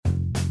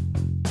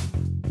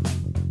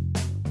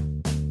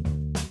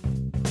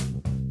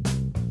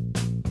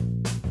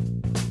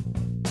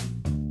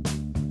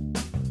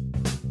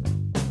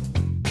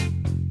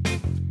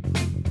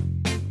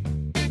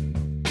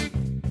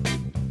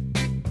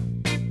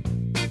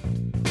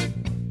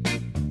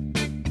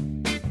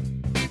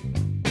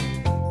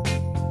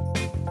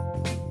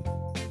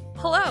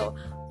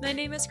My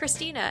name is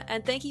Christina,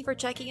 and thank you for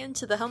checking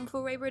into the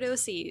Humble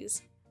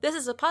Reberdoses. This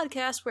is a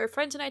podcast where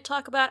friends and I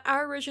talk about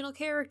our original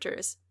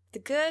characters, the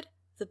good,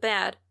 the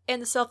bad,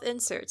 and the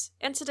self-inserts.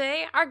 And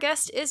today, our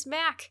guest is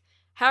Maq.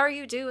 How are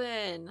you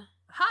doing?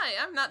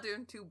 Hi, I'm not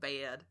doing too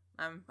bad.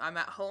 I'm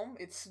at home.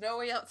 It's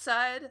snowy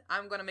outside.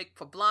 I'm gonna make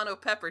poblano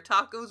pepper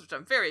tacos, which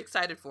I'm very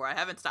excited for. I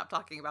haven't stopped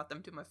talking about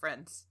them to my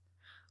friends.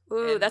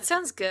 Ooh, that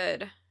sounds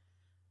good.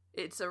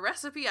 It's a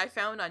recipe I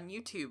found on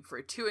YouTube for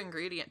a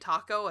 2-ingredient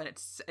taco, and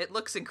it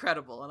looks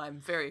incredible, and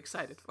I'm very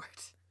excited for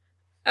it.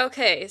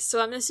 Okay,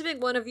 so I'm assuming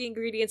one of the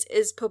ingredients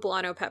is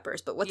poblano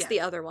peppers, but what's the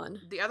other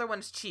one? The other one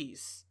is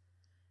cheese.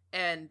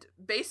 And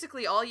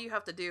basically all you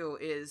have to do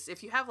is,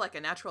 if you have like a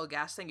natural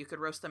gas thing, you could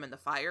roast them in the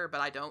fire, but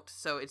I don't.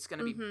 So it's going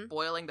to be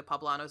boiling the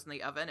poblanos in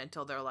the oven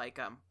until they're like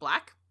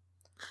black.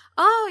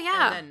 Oh,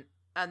 yeah.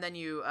 And then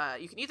you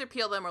can either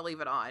peel them or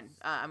leave it on.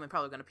 I'm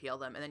probably going to peel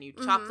them. And then you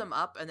chop them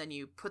up, and then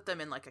you put them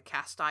in like a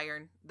cast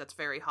iron that's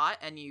very hot,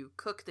 and you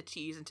cook the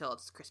cheese until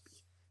it's crispy.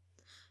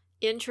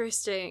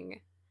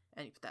 Interesting.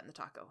 And you put that in the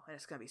taco, and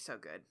it's going to be so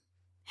good.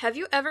 Have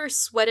you ever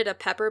sweated a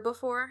pepper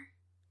before?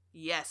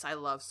 Yes, I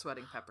love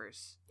sweating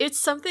peppers. It's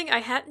something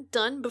I hadn't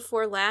done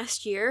before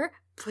last year,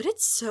 but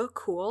it's so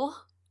cool.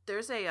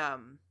 There's a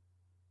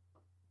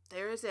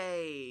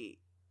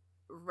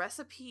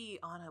recipe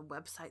on a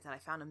website that I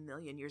found a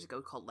million years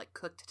ago called like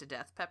cooked to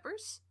death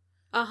peppers.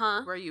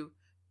 Uh-huh. Where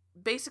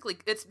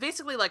it's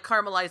basically like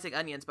caramelizing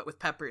onions but with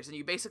peppers, and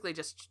you basically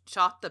just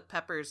chop the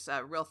peppers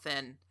real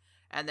thin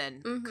and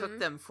then cook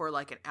them for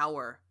like an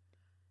hour,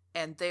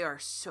 and they are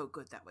so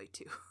good that way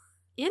too.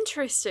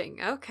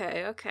 Interesting.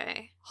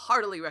 Okay.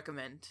 Heartily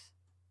recommend.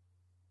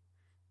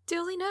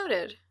 Duly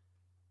noted.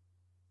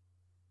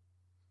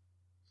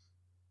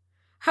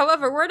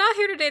 However, we're not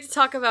here today to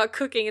talk about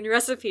cooking and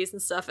recipes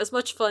and stuff, as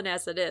much fun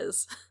as it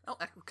is. Oh,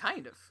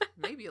 kind of.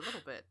 Maybe a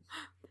little bit.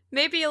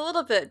 Maybe a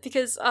little bit,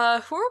 because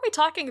who are we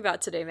talking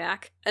about today,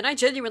 Maq? And I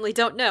genuinely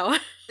don't know.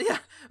 Yeah,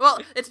 well,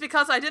 it's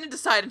because I didn't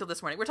decide until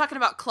this morning. We're talking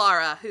about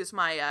Klara, who's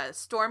my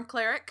storm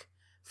cleric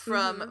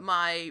from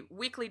my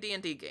weekly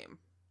D&D game.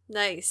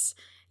 Nice.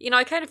 You know,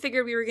 I kind of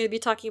figured we were going to be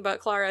talking about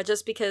Klara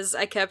just because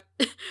I kept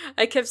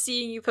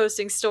seeing you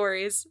posting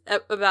stories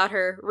about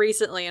her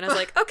recently, and I was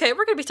like, okay,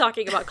 we're going to be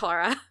talking about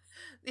Klara.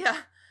 Yeah.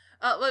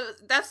 Well,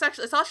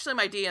 it's actually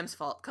my DM's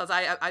fault, because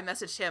I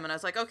messaged him, and I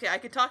was like, okay, I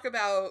could talk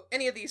about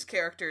any of these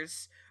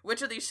characters.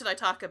 Which of these should I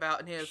talk about?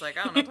 And he was like,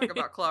 I don't know, talk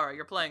about Klara.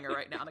 You're playing her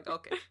right now. And I go,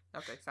 okay,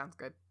 sounds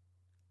good.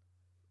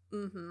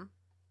 Mm-hmm.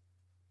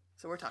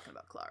 So we're talking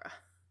about Klara.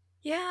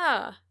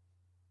 Yeah.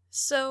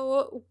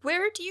 So,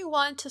 where do you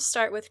want to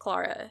start with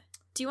Klara?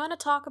 Do you want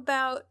to talk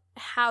about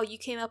how you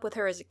came up with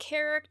her as a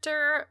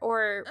character,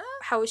 or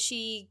how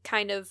she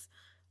kind of,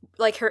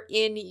 like, her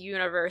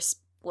in-universe,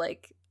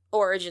 like,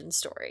 origin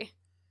story?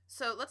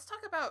 So, let's talk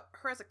about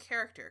her as a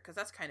character, because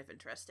that's kind of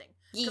interesting.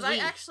 Because I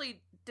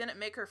actually didn't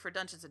make her for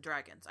Dungeons &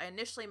 Dragons. I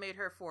initially made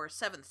her for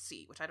 7th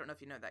Sea, which I don't know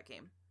if you know that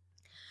game.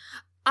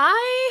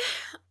 I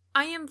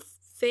am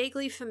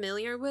vaguely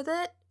familiar with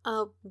it.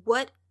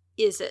 What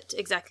is it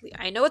exactly?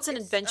 I know it's an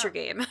adventure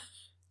game.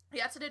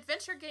 Yeah, it's an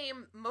adventure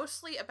game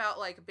mostly about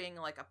like being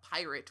like a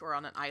pirate or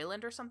on an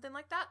island or something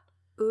like that.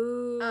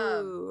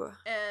 Ooh.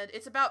 And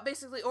it's about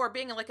basically, or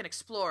being like an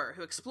explorer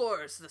who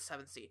explores the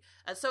 7th Sea.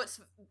 So it's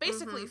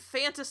basically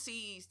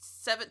fantasy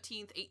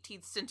 17th,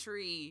 18th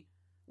century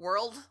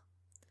world.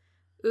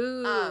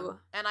 Ooh.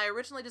 And I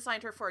originally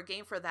designed her for a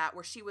game for that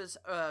where she was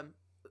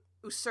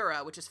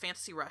Usura, which is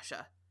fantasy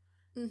Russia.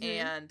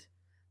 And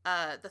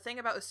the thing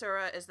about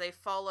Usura is they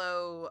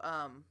follow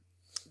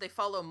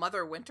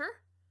Mother Winter,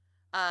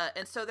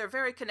 and so they're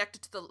very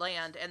connected to the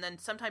land. And then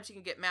sometimes you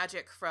can get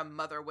magic from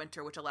Mother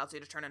Winter, which allows you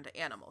to turn into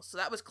animals. So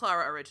that was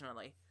Klara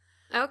originally.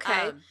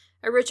 Okay,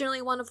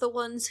 originally one of the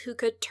ones who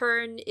could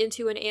turn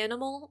into an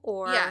animal,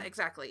 or yeah,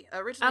 exactly.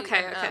 Originally,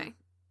 okay.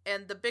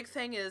 And the big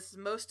thing is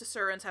most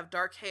Usurans have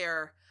dark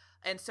hair,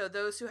 and so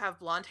those who have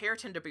blonde hair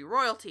tend to be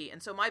royalty.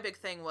 And so my big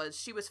thing was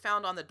she was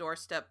found on the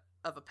doorstep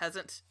of a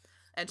peasant.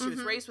 And she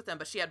was raised with them,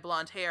 but she had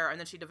blonde hair, and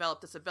then she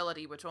developed this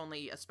ability, which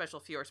only a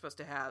special few are supposed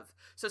to have.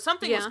 So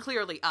something was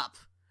clearly up.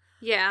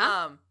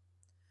 Yeah.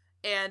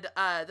 And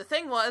the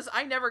thing was,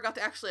 I never got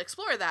to actually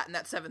explore that in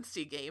that 7th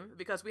Sea game,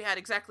 because we had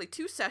exactly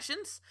 2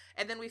 sessions,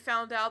 and then we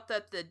found out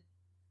that the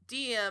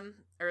DM,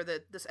 or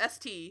this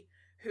ST,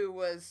 who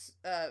was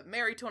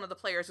married to one of the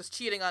players, was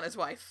cheating on his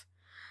wife.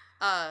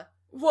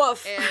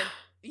 Woof. And,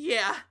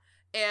 yeah.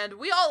 And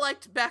we all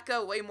liked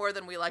Becca way more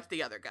than we liked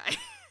the other guy.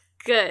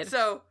 Good.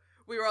 So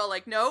we were all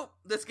like, nope,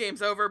 this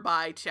game's over,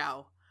 bye,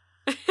 ciao.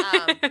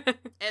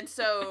 And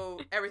so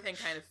everything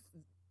kind of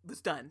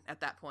was done at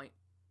that point.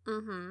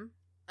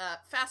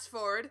 Fast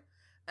forward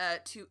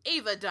to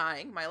Ava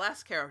dying, my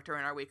last character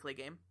in our weekly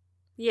game.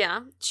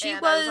 Yeah. She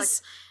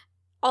was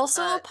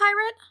also a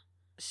pirate?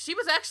 She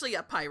was actually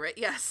a pirate,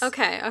 yes.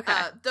 Okay.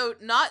 Though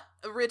not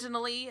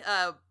originally.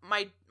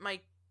 My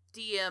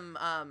DM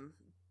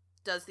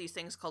does these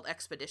things called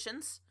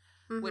expeditions,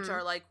 which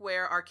are like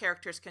where our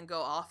characters can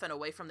go off and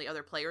away from the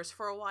other players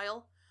for a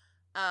while.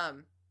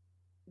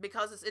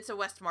 because it's a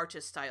West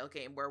Marches style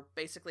game where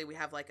basically we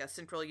have like a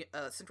central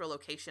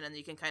location, and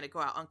you can kind of go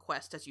out on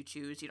quest as you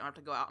choose. You don't have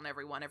to go out on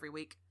every one every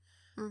week.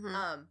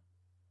 Mm-hmm.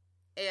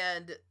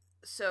 And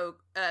so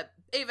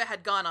Ava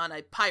had gone on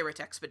a pirate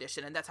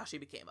expedition, and that's how she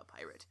became a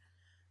pirate.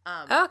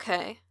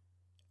 Okay.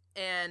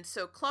 And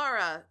so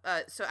Klara,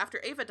 so after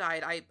Ava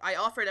died, I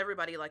offered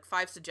everybody like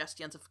 5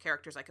 suggestions of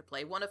characters I could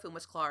play, one of whom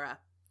was Klara.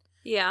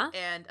 Yeah.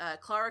 And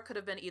Klara could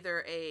have been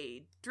either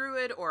a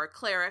druid or a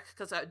cleric,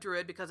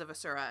 druid because of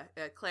Asura,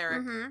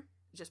 cleric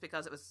just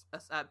because it was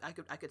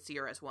I could see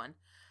her as one,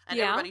 and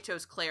everybody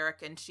chose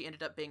cleric, and she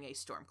ended up being a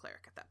storm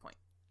cleric at that point.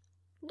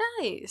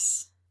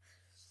 Nice.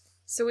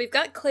 So we've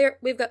got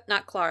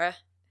not Klara,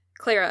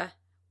 Klara.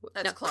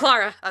 That's no,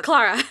 Klara.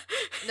 Klara.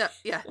 No,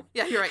 yeah,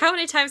 you're right. How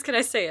many times can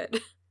I say it?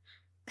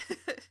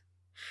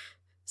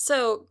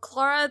 So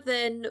Klara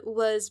then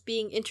was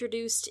being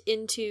introduced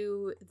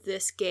into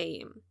this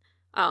game.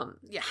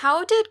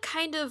 How did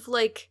kind of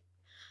like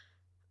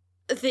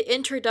the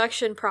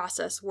introduction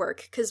process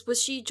work? Because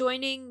was she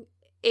joining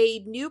a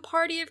new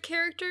party of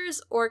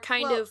characters, or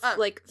kind of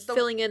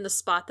filling in the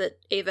spot that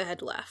Ava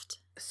had left?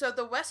 So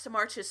the West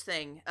Marches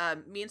thing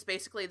means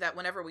basically that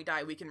whenever we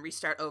die, we can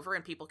restart over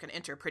and people can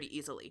enter pretty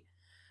easily.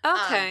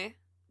 Okay.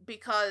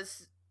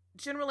 Because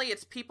generally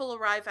it's people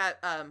arrive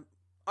at...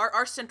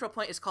 Our central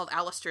point is called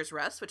Alistair's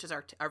Rest, which is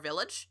our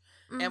village.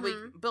 And we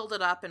build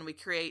it up and we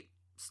create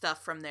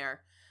stuff from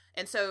there.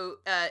 And so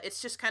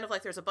it's just kind of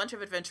like there's a bunch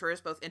of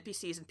adventurers, both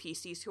NPCs and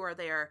PCs, who are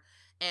there.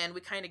 And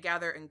we kind of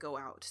gather and go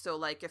out. So,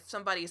 like, if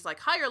somebody's, like,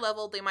 higher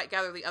level, they might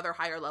gather the other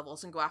higher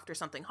levels and go after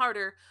something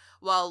harder,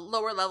 while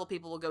lower level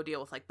people will go deal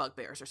with, like,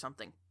 bugbears or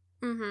something.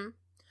 Mm-hmm.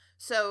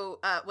 So,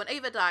 when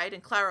Ava died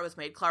and Klara was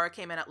made, Klara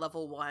came in at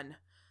level 1.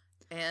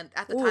 And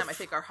at the time, I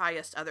think our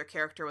highest other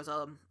character was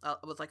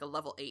like a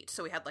level 8.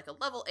 So we had, like, a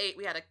level 8,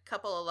 we had a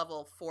couple of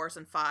level 4s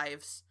and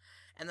 5s,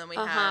 and then we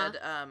had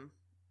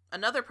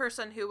another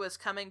person who was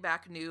coming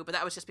back new, but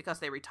that was just because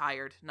they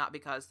retired, not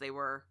because they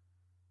were,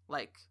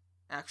 like...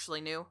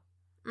 actually new.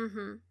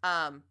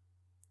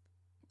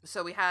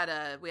 So we had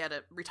a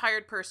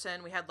retired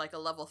person, we had like a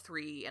level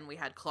 3, and we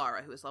had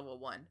Klara, who was level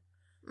 1.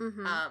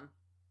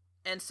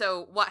 And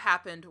so what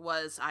happened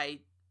was I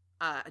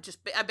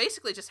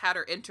basically just had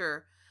her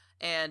enter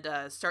and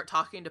start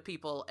talking to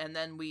people, and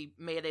then we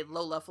made a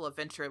low level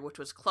adventure, which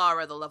was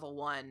Klara, the level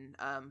 1,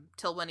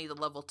 Tilwenny, the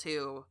level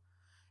 2,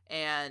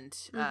 and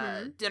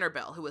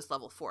Dinnerbell, who was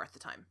level 4 at the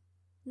time.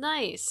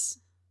 Nice.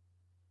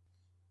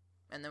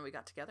 And then we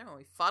got together and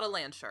we fought a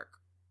land shark.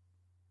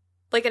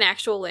 Like an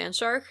actual land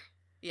shark?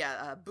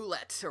 Yeah,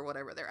 boulettes, or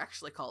whatever they're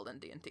actually called in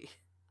D&D.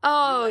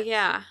 Oh, Boulettes.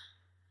 Yeah.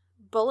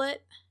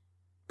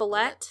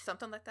 Bullet?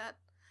 Something like that.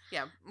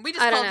 Yeah, we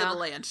just called it a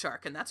land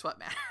shark, and that's what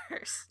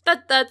matters.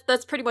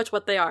 That's pretty much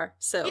what they are,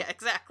 so. Yeah,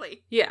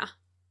 exactly. Yeah.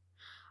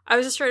 I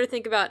was just trying to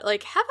think about,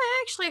 like, have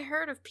I actually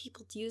heard of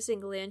people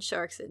using land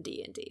sharks in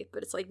D&D?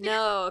 But it's like,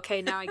 no,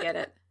 okay, now I get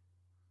it.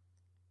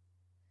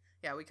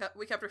 Yeah, we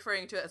kept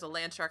referring to it as a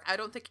land shark. I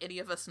don't think any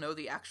of us know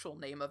the actual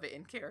name of it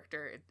in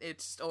character.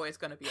 It's just always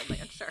going to be a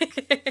land shark.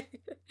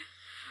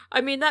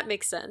 I mean, that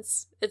makes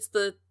sense. It's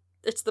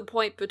the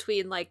point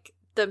between, like,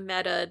 the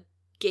meta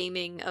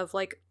gaming of,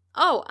 like,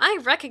 oh, I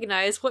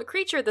recognize what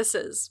creature this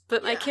is,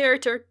 but my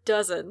character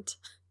doesn't.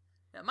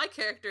 Yeah, my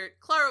character,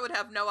 Klara, would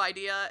have no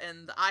idea,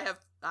 and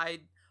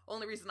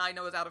only reason I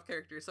know is out of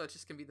character, so it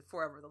just can be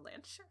forever the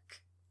land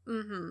shark.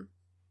 Mm-hmm.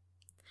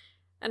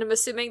 And I'm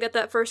assuming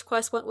that first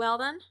quest went well,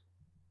 then?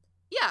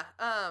 Yeah,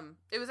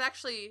 it was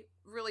actually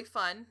really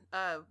fun.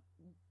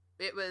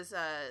 It was,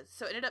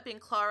 so it ended up being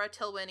Klara,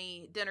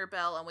 Tilwenny,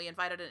 Dinnerbell, and we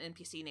invited an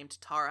NPC named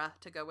Tara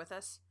to go with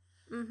us.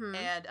 Mm-hmm.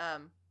 And,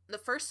 the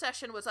first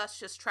session was us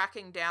just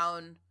tracking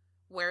down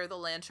where the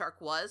land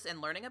shark was and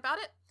learning about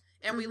it.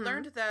 And we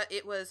learned that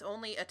it was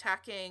only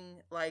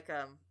attacking, like,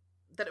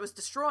 that it was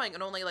destroying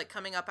and only, like,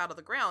 coming up out of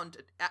the ground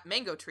at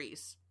mango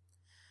trees.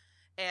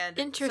 And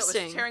interesting. So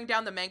it was tearing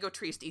down the mango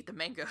trees to eat the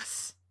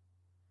mangoes.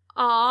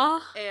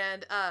 Aww.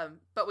 And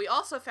but we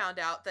also found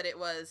out that it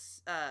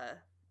was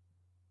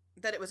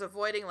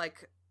avoiding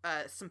like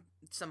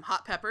some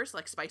hot peppers,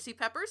 like spicy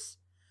peppers.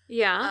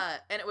 Yeah.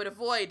 And it would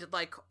avoid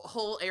like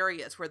whole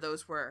areas where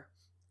those were.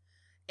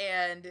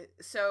 And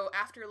so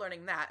after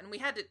learning that, and we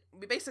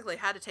basically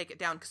had to take it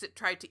down because it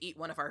tried to eat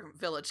one of our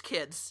village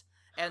kids,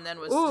 and then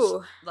was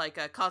just,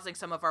 like causing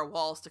some of our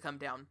walls to come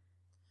down.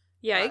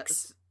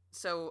 Yikes.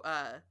 So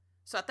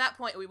at that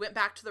point we went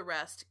back to the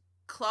rest.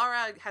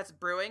 Klara has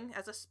brewing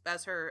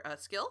as her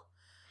skill.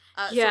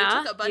 So we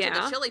took a bunch of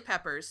the chili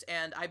peppers,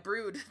 and I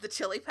brewed the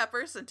chili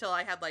peppers until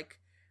I had like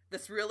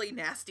this really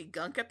nasty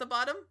gunk at the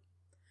bottom.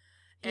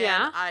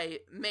 And I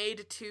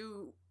made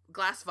 2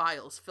 glass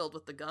vials filled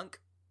with the gunk,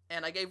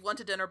 and I gave one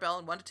to Dinnerbell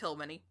and one to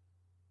Tilwenny.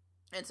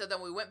 And so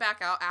then we went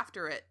back out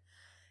after it,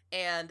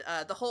 and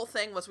the whole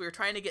thing was we were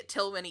trying to get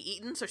Tilwenny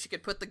eaten so she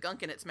could put the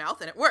gunk in its mouth,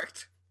 and it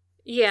worked.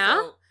 Yeah.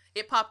 So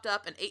it popped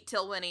up and ate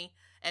Tilwenny,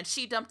 and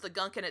she dumped the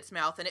gunk in its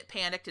mouth, and it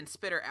panicked and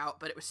spit her out,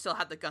 but it still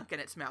had the gunk in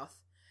its mouth.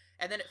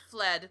 And then it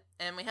fled,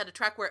 and we had to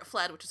track where it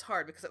fled, which is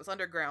hard because it was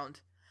underground.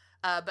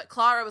 But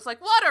Klara was like,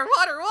 water,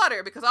 water,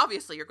 water, because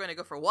obviously you're going to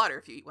go for water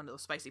if you eat one of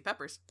those spicy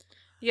peppers.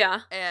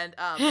 Yeah. And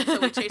so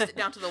we chased it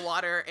down to the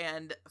water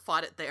and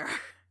fought it there.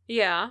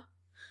 Yeah.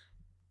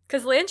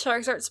 Because land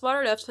sharks aren't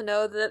smart enough to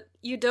know that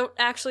you don't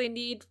actually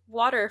need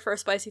water for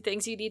spicy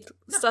things. You need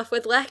stuff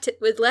with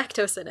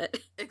lactose in it.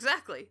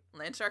 Exactly.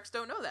 Land sharks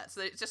don't know that,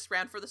 so they just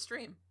ran for the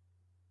stream.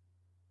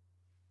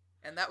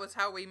 And that was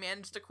how we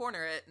managed to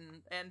corner it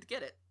and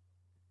get it.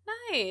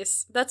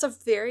 Nice. That's a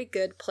very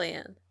good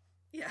plan.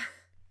 Yeah.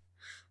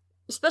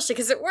 Especially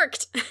because it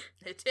worked.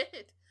 It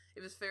did.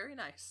 It was very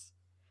nice.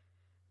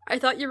 I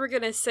thought you were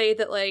going to say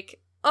that,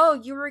 like, oh,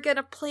 you were going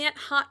to plant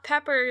hot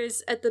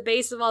peppers at the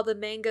base of all the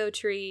mango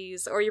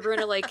trees, or you were going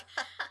to, like,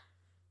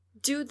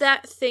 do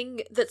that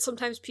thing that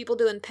sometimes people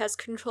do in pest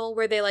control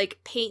where they, like,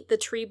 paint the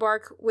tree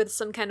bark with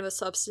some kind of a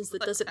substance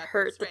that doesn't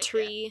hurt the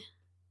tree.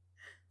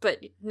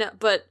 Yeah.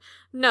 But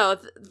no,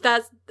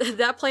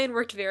 that plan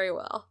worked very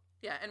well.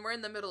 Yeah, and we're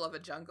in the middle of a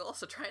jungle,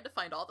 so trying to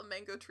find all the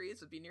mango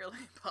trees would be nearly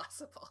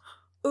impossible.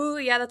 Ooh,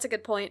 yeah, that's a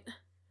good point.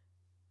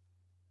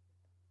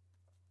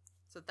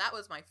 So that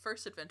was my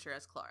first adventure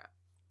as Klara.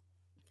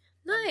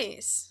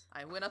 Nice.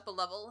 I went up a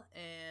level,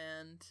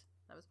 and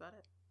that was about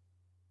it.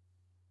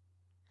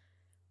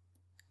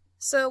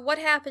 So what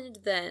happened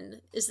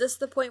then? Is this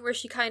the point where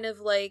she kind of,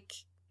 like,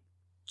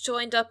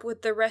 joined up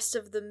with the rest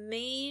of the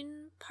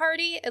main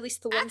party? At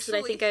least the ones that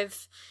I think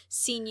I've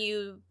seen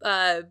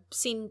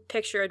seen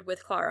pictured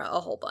with Klara a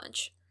whole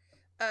bunch.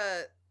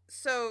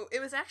 So it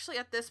was actually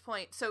at this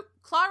point. So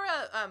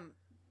Klara,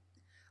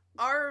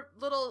 our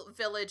little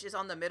village is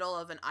on the middle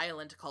of an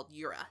island called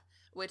Yura,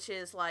 which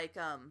is like,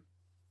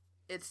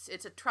 it's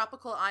a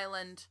tropical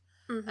island.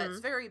 Mm-hmm. It's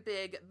very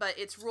big, but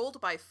it's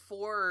ruled by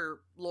 4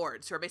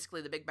 lords who are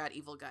basically the big bad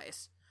evil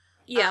guys.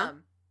 Yeah.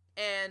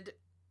 And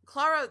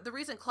Klara, the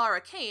reason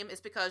Klara came is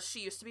because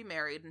she used to be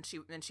married and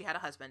she had a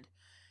husband.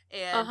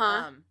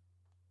 And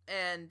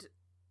and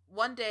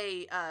one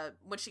day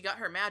when she got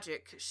her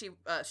magic, she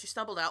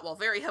stumbled out while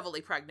very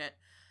heavily pregnant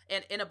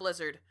and in a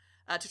blizzard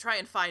to try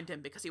and find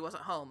him because he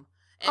wasn't home.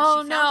 And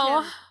she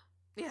found him.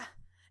 Yeah.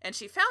 And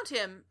she found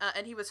him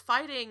and he was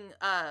fighting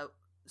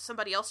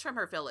somebody else from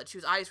her village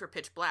whose eyes were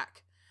pitch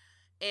black.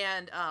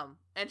 And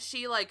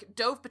she like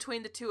dove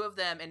between the two of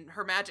them, and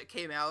her magic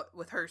came out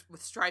with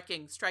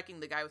striking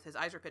the guy with his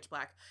eyes were pitch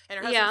black. And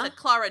her husband said,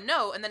 "Klara,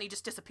 no," and then he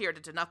just disappeared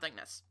into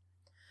nothingness.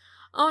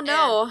 Oh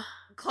no.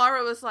 And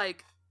Klara was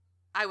like,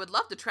 "I would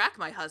love to track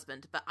my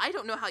husband, but I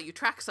don't know how you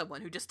track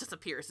someone who just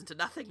disappears into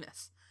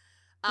nothingness."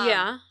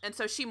 And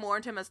so she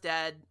mourned him as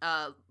dead.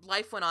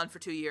 Life went on for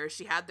 2 years.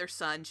 She had their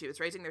son. She was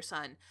raising their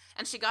son,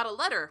 and she got a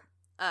letter.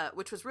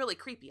 Which was really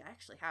creepy. I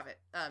actually have it.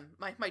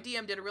 My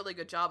DM did a really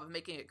good job of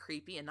making it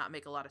creepy and not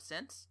make a lot of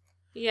sense.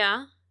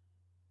 Yeah.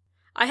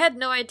 I had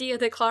no idea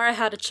that Klara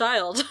had a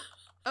child.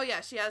 Oh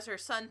yeah, she has her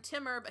son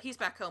Timur, but he's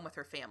back home with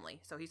her family,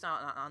 so he's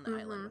not on the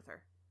island with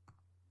her.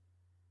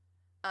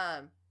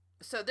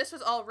 So this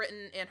was all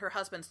written in her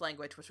husband's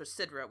language, which was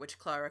Sidra, which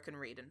Klara can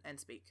read and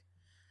speak.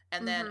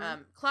 And then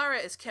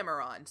Klara is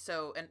Cimarron,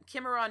 and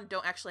Cimarron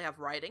don't actually have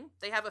writing.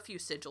 They have a few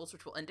sigils,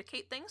 which will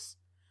indicate things.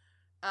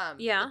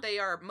 But they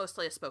are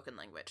mostly a spoken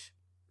language.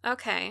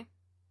 Okay.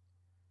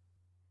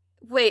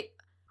 Wait,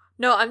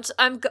 no,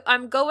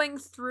 I'm going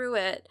through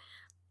it,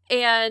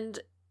 and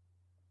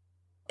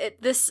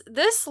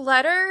this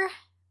letter,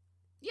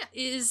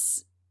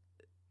 is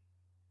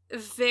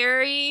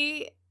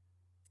very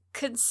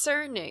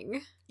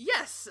concerning.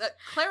 Yes,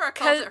 Klara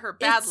calls it her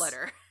bad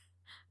letter.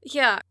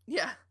 Yeah.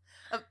 Yeah,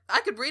 I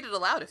could read it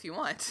aloud if you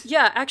want.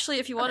 Yeah, actually,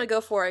 if you want to go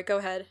for it, go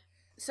ahead.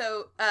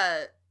 So,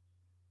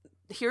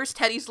 here's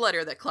Teddy's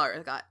letter that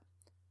Klara got.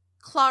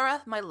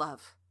 Klara, my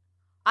love,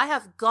 I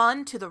have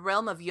gone to the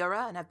realm of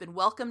Yura and have been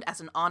welcomed as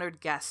an honored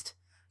guest.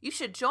 You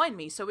should join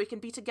me so we can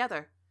be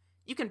together.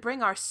 You can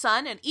bring our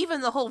son and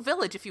even the whole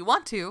village if you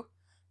want to.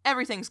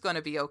 Everything's going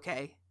to be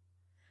okay.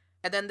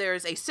 And then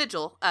there's a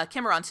sigil, a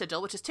Cimarron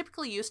sigil, which is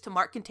typically used to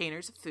mark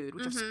containers of food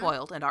which have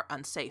spoiled and are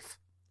unsafe.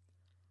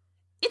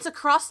 It's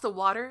across the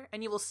water,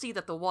 and you will see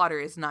that the water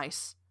is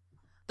nice.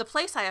 The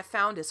place I have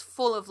found is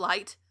full of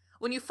light.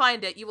 When you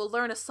find it, you will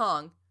learn a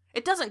song.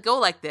 It doesn't go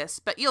like this,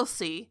 but you'll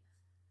see.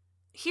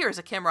 Here is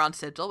a Cimarron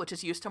sigil, which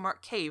is used to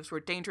mark caves where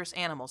dangerous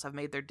animals have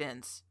made their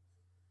dens.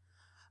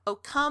 Oh,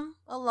 come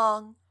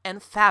along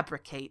and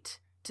fabricate,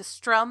 to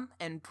strum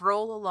and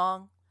broll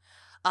along.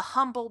 A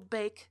humble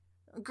bake,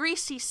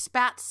 greasy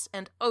spats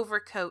and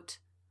overcoat.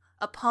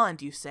 A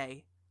pond, you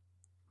say.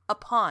 A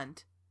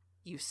pond,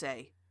 you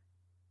say.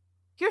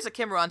 Here's a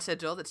Cimarron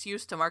sigil that's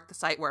used to mark the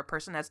site where a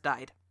person has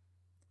died.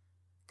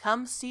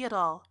 Come see it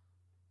all.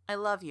 I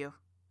love you.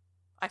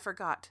 I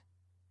forgot.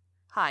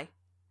 Hi.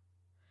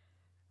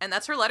 And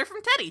that's her letter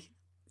from Teddy.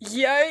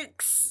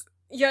 Yikes.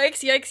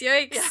 Yikes, yikes,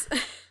 yikes. Yeah.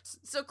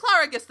 So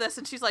Klara gets this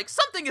and she's like,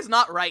 something is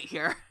not right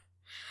here.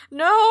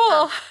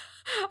 No,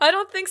 I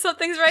don't think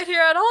something's right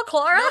here at all,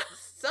 Klara. No,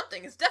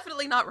 something is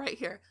definitely not right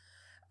here.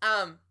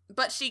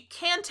 But she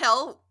can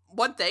tell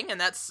one thing,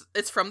 and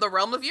it's from the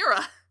realm of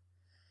Yura.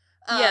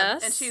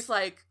 Yes. And she's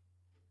like,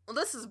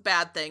 well, this is a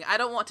bad thing. I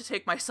don't want to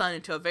take my son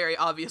into a very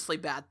obviously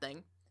bad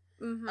thing.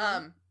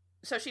 Mm-hmm.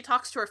 So she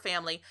talks to her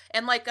family,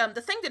 and, like,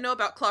 the thing to know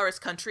about Klara's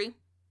country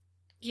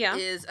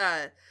is,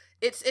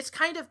 it's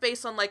kind of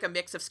based on, like, a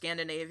mix of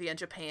Scandinavia and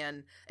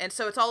Japan, and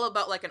so it's all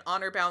about, like, an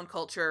honor-bound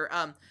culture,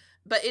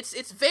 but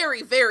it's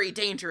very, very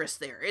dangerous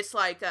there. It's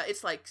like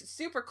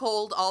super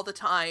cold all the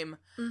time.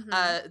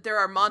 Mm-hmm. There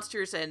are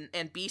monsters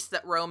and beasts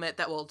that roam it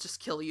that will just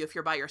kill you if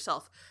you're by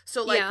yourself.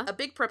 So, like, a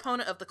big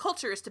proponent of the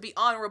culture is to be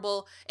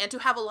honorable and to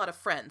have a lot of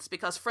friends,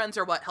 because friends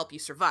are what help you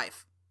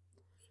survive.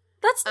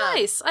 That's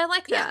nice. I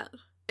like that.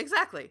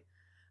 Exactly.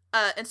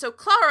 And so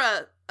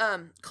Klara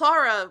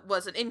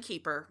was an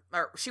innkeeper,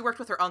 or she worked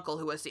with her uncle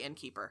who was the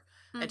innkeeper,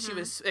 and she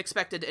was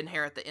expected to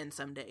inherit the inn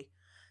someday.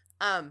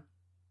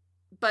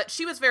 But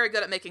she was very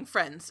good at making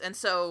friends, and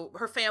so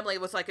her family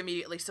was, like,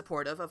 immediately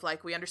supportive of,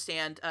 like, we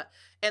understand,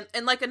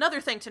 and like,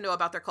 another thing to know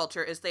about their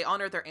culture is they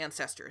honor their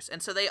ancestors,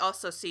 and so they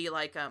also see,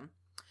 like,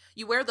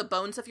 you wear the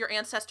bones of your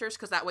ancestors,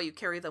 because that way you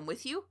carry them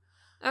with you.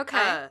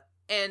 Okay.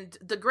 And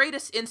the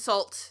greatest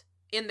insult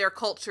in their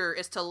culture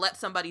is to let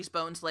somebody's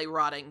bones lay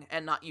rotting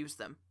and not use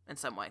them in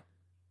some way.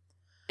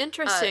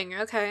 Interesting,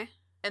 okay.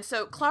 And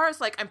so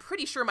Klara's like, I'm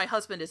pretty sure my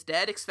husband is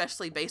dead,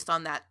 especially based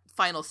on that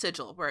final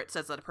sigil where it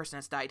says that a person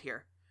has died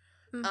here.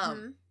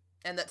 Mm-hmm.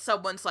 And that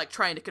someone's, like,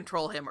 trying to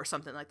control him or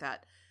something like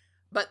that.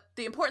 But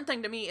the important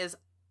thing to me is,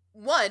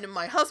 1,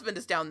 my husband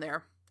is down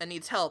there and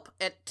needs help,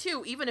 and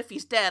 2, even if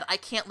he's dead, I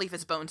can't leave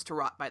his bones to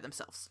rot by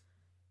themselves.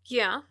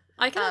 Yeah,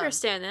 I can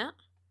understand that.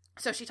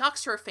 So she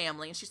talks to her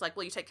family, and she's like,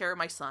 will you take care of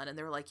my son? And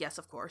they're like, yes,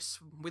 of course,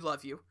 we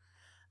love you.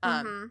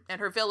 And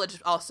her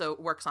village also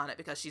works on it,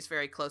 because she's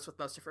very close with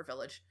most of her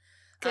village.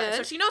 Good.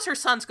 So she knows her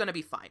son's going to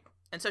be fine.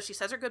 And so she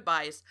says her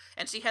goodbyes,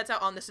 and she heads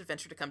out on this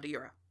adventure to come to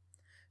Yura.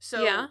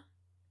 So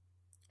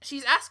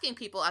she's asking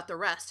people at the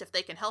rest if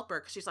they can help her,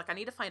 because she's like, I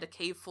need to find a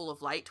cave full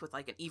of light with,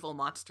 like, an evil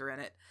monster in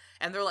it.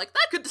 And they're like,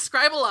 that could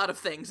describe a lot of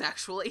things,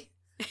 actually.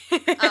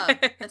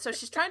 And so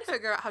she's trying to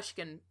figure out how she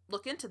can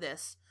look into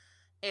this.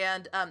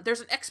 And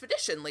there's an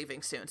expedition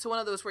leaving soon. So one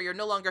of those where you're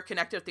no longer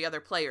connected with the other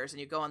players,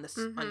 and you go on this,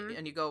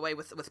 and you go away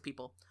with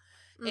people.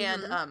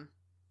 And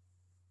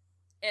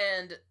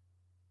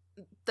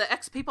the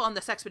people on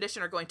this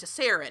expedition are going to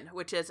Saren,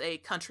 which is a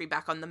country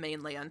back on the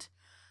mainland,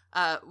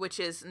 which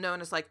is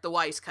known as, like, the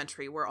wise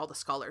country, where all the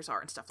scholars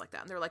are and stuff like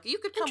that. And they're like, you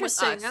could come with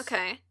us. Interesting,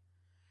 okay.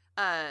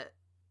 The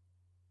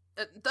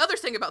other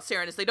thing about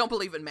Saren is they don't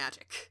believe in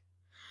magic,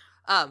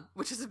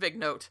 which is a big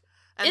note.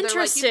 And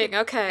interesting,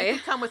 like, okay. You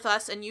could come with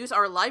us and use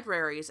our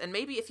libraries, and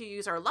maybe if you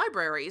use our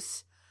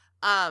libraries,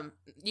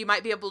 you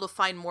might be able to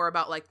find more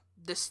about, like,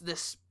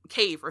 this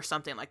cave or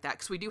something like that,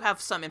 because we do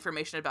have some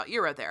information about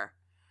Yura there.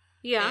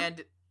 Yeah.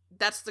 And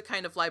that's the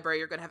kind of library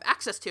you're going to have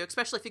access to,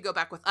 especially if you go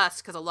back with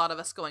us, because a lot of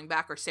us going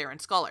back are Saren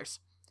scholars.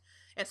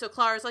 And so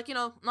Klara's like,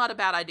 not a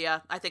bad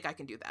idea. I think I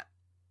can do that.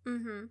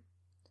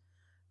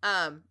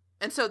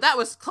 And so that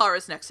was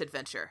Klara's next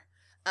adventure.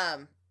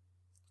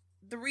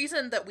 The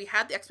reason that we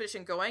had the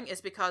expedition going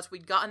is because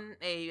we'd gotten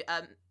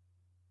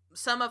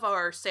some of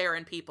our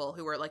Saren people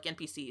who were, like,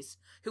 NPCs,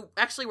 who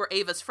actually were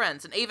Ava's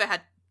friends, and Ava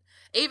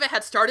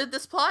had started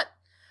this plot.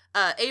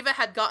 Ava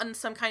had gotten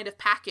some kind of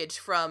package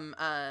from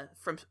a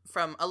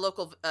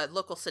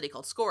local city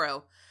called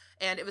Skoro,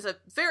 and it was a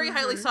very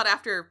highly sought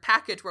after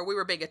package where we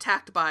were being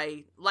attacked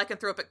by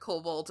lycanthropic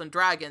kobolds and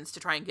dragons to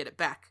try and get it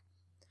back.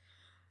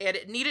 And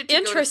it needed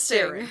to go to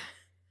Saren,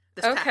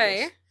 this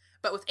package.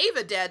 But with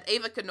Ava dead,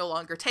 Ava could no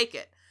longer take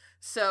it.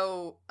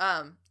 So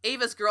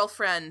Ava's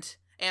girlfriend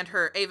and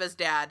Ava's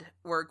dad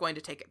were going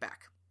to take it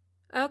back.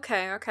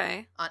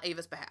 Okay. On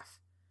Ava's behalf.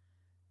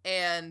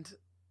 And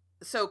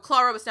so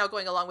Klara was now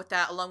going along with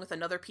that, along with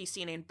another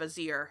PC named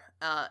Bazir.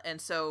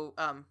 And so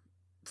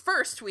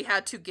first we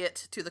had to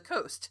get to the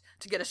coast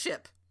to get a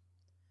ship.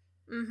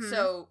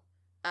 So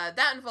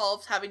that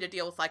involved having to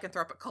deal with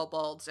lycanthropic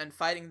kobolds and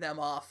fighting them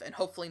off and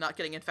hopefully not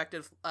getting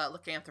infected with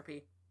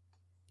lycanthropy.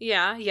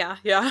 Yeah.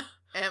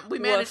 And we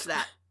managed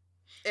that.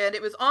 And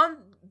it was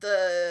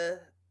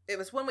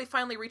when we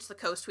finally reached the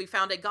coast, we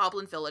found a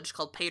goblin village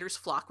called Pater's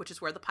Flock, which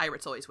is where the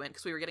pirates always went,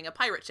 because we were getting a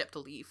pirate ship to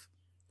leave.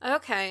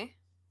 Okay.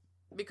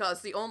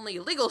 Because the only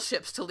legal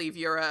ships to leave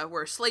Yura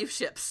were slave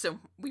ships, so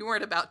we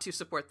weren't about to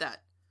support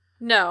that.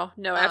 No,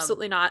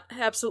 absolutely not.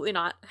 Absolutely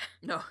not.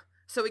 No.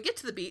 So we get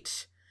to the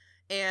beach,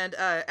 and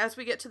as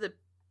we get to the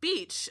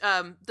beach,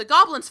 the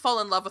goblins fall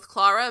in love with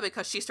Klara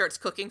because she starts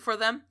cooking for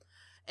them.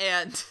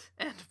 And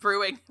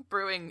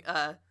brewing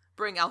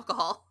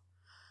alcohol,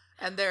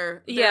 and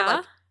they're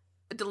like,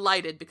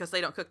 delighted because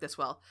they don't cook this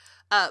well.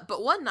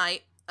 But one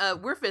night,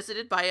 we're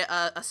visited by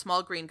a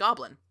small green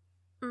goblin,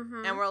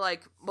 and we're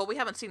like, well, we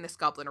haven't seen this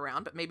goblin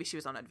around, but maybe she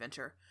was on an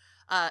adventure.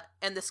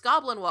 And this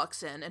goblin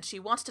walks in, and she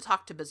wants to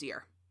talk to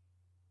Bazir,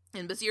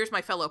 and Bazir's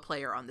my fellow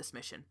player on this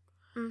mission.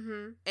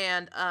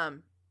 And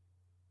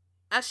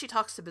as she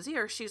talks to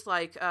Bazir, she's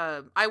like,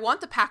 I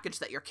want the package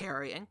that you're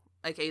carrying.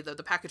 Like,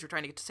 the package we're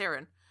trying to get to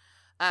Saren.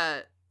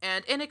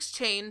 And in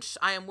exchange,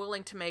 I am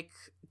willing to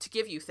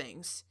give you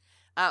things.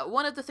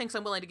 One of the things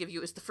I'm willing to give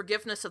you is the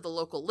forgiveness of the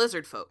local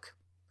lizard folk.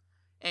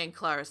 And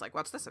Klara's like,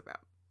 what's this about?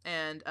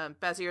 And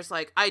Bazir's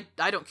like, I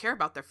don't care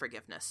about their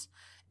forgiveness.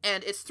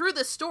 And it's through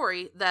this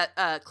story that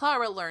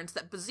Klara learns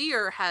that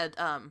Bazir had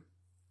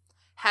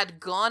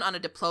gone on a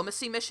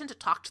diplomacy mission to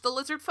talk to the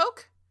lizard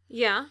folk.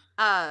 Yeah.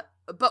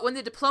 But when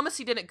the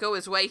diplomacy didn't go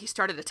his way, he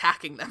started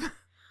attacking them.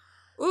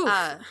 Ooh.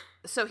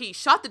 So he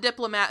shot the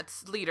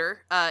diplomat's leader.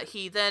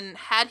 He then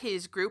had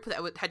his group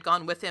that had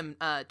gone with him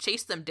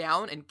chase them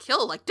down and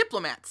kill, like,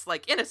 diplomats,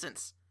 like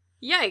innocents.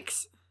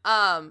 Yikes.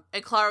 And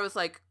Klara was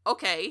like,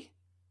 okay,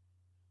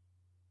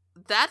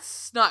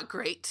 that's not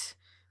great.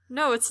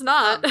 No, it's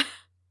not.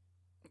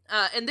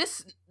 And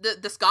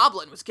this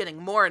goblin was getting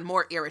more and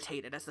more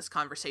irritated as this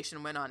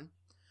conversation went on.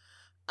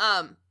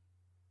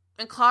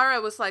 And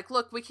Klara was like,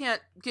 look, we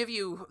can't give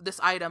you this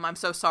item. I'm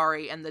so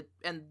sorry. And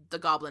the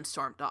goblin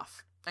stormed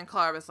off. And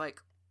Klara was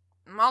like,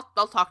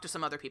 I'll talk to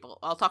some other people.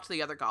 I'll talk to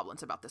the other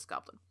goblins about this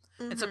goblin.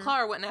 Mm-hmm. And so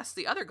Klara went and asked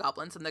the other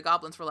goblins, and the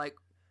goblins were like,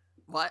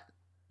 what?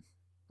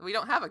 We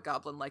don't have a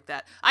goblin like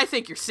that. I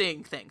think you're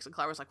seeing things. And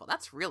Klara was like, well,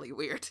 that's really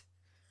weird.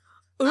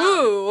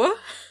 Ooh.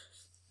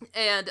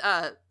 And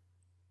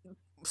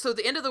so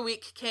the end of the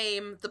week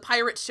came, the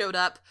pirates showed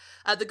up.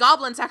 The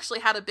goblins actually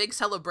had a big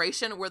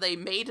celebration where they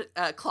made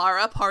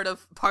Klara part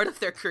of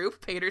their group,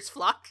 Pater's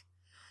flock.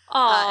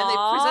 And they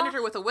presented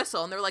her with a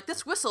whistle, and they're like,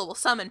 this whistle will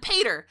summon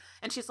Pater.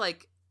 And she's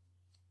like,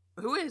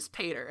 who is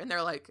Pater? And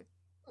they're like,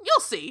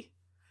 you'll see.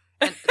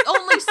 And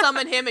only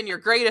summon him in your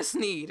greatest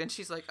need. And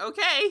she's like,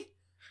 okay,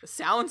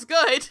 sounds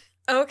good.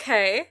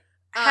 Okay.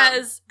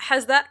 Has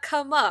that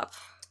come up?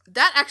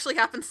 That actually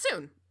happens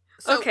soon.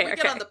 So we get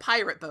okay. on the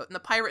pirate boat, and the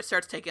pirate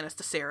starts taking us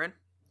to Saren.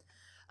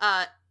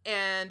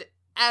 And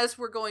as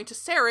we're going to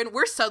Saren,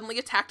 we're suddenly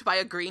attacked by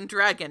a green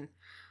dragon.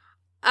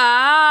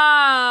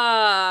 Ah,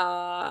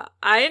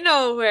 I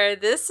know where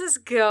this is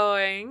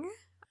going.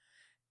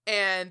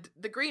 And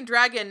the green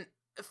dragon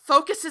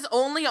focuses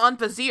only on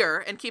Bazir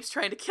and keeps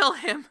trying to kill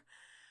him.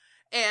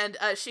 And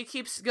she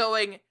keeps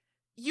going,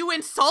 you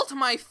insult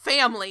my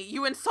family.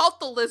 You insult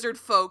the lizard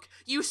folk.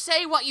 You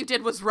say what you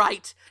did was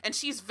right. And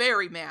she's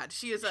very mad.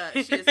 She is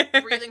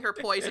breathing her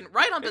poison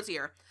right on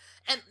Bazir.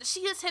 And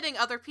she is hitting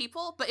other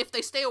people, but if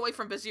they stay away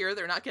from Bazir,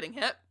 they're not getting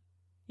hit.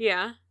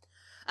 Yeah.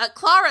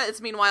 Klara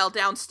is meanwhile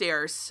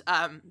downstairs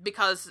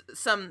because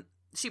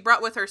she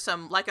brought with her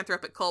some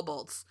lycanthropic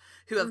kobolds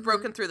who have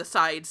broken through the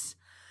sides.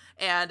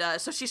 And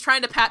so she's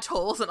trying to patch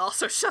holes and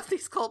also shove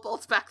these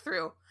kobolds back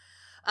through.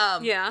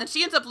 And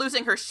she ends up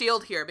losing her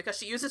shield here because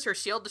she uses her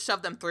shield to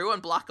shove them through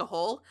and block a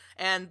hole.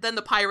 And then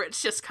the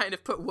pirates just kind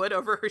of put wood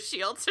over her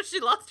shield, so she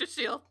lost her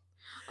shield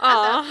at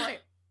that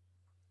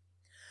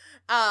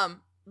point.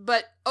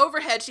 But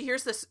overhead, she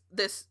hears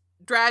this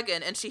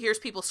dragon, and she hears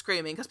people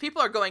screaming because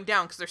people are going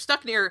down because they're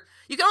stuck near.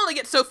 You can only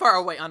get so far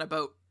away on a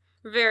boat.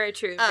 Very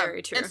true.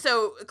 Very true. And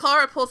so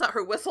Klara pulls out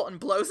her whistle and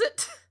blows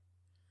it.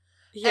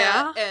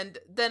 Yeah. And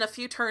then a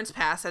few turns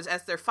pass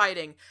as they're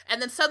fighting,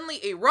 and then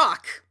suddenly a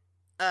rock.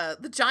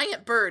 The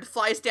giant bird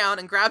flies down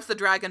and grabs the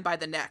dragon by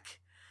the neck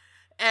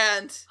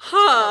and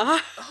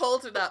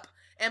holds it up.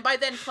 And by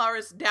then,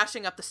 Klara's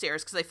dashing up the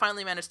stairs because they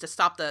finally managed to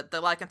stop the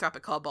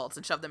lycanthropic kobolds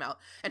and shove them out.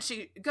 And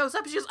she goes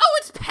up and she goes, oh,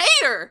 it's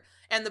Pater!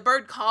 And the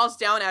bird caws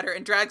down at her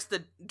and drags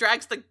the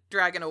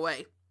dragon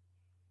away.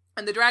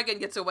 And the dragon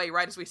gets away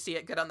right as we see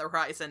it get on the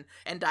horizon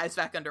and dives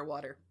back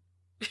underwater.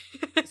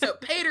 So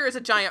Pater is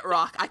a giant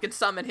rock. I can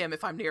summon him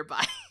if I'm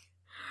nearby.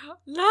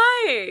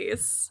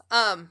 Nice!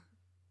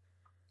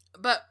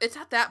 But it's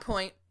at that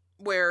point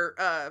where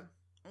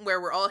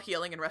we're all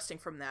healing and resting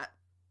from that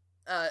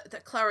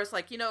Klara's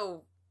like,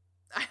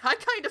 I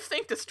kind of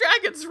think this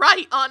dragon's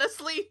right,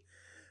 honestly.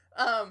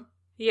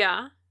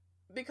 Yeah.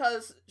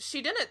 Because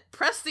she didn't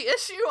press the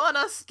issue on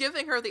us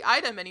giving her the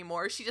item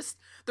anymore.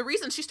 The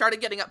reason she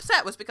started getting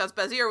upset was because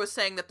Bazir was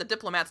saying that the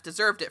diplomats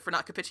deserved it for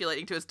not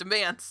capitulating to his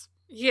demands.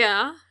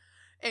 Yeah.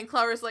 And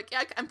Klara's like,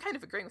 yeah, I'm kind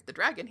of agreeing with the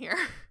dragon here.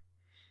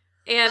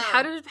 And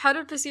how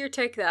did Bazir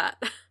take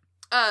that?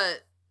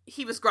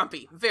 He was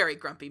grumpy, very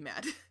grumpy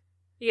mad.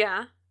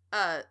 Yeah.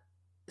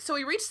 So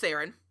we reach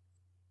Saren,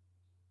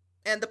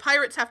 and the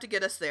pirates have to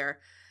get us there,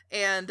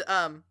 and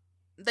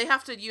they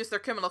have to use their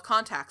criminal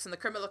contacts, and the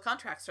criminal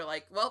contacts are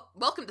like, well,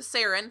 welcome to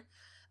Saren.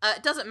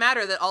 It doesn't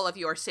matter that all of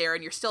you are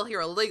Saren, you're still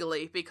here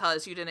illegally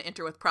because you didn't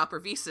enter with proper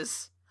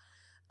visas.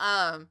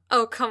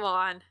 Oh, come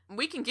on.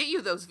 We can get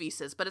you those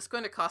visas, but it's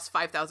going to cost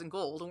 5,000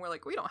 gold, and we're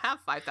like, we don't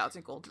have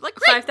 5,000 gold. Like,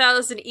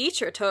 5,000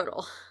 each or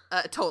total?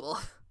 Total.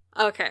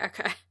 Okay.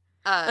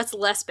 That's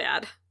less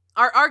bad.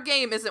 Our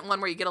game isn't one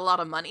where you get a lot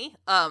of money.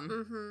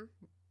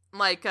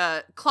 Like,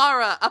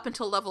 Klara, up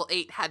until level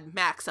 8, had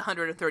max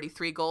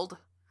 133 gold.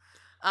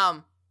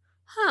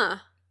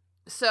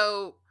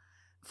 So,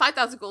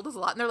 5,000 gold is a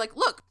lot. And they're like,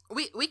 look,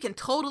 we can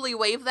totally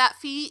waive that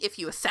fee if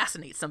you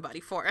assassinate somebody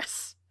for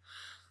us.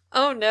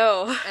 Oh,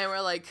 no. And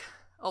we're like,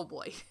 oh,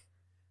 boy.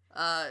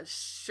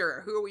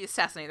 Sure. Who are we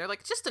assassinating? They're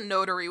like, just a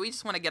notary. We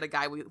just want to get a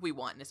guy we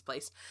want in his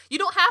place. You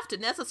don't have to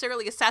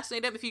necessarily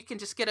assassinate him. If you can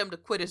just get him to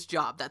quit his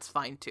job, that's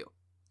fine, too.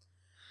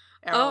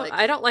 And like,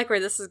 I don't like where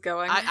this is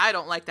going. I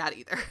don't like that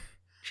either.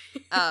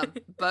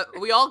 But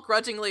we all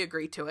grudgingly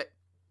agree to it.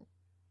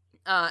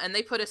 And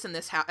they put us in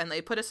this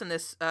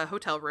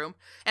hotel room.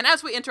 And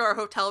as we enter our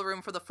hotel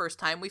room for the first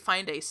time, we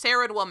find a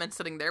Saren woman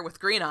sitting there with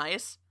green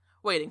eyes,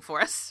 waiting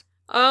for us.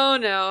 Oh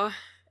no.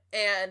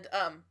 And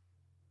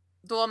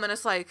the woman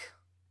is like,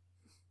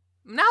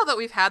 now that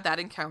we've had that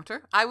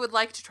encounter, I would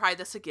like to try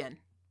this again.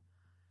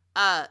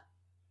 I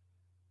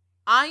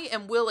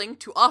am willing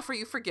to offer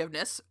you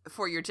forgiveness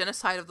for your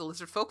genocide of the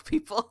lizard folk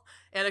people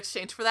in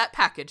exchange for that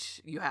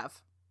package you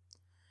have.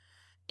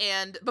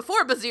 And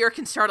before Bazir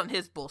can start on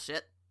his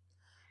bullshit,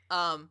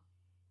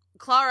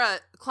 Klara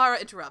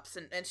interrupts,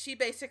 and she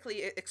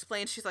basically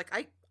explains, she's like,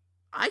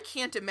 I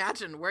can't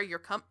imagine where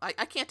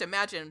I can't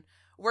imagine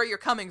where you're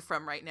coming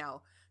from right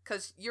now,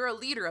 because you're a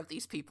leader of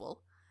these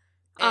people,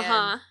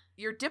 and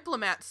your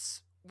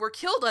diplomats were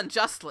killed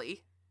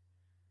unjustly,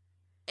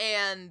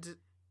 and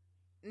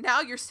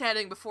now you're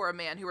standing before a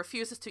man who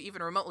refuses to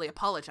even remotely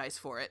apologize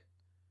for it,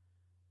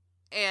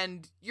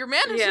 and you're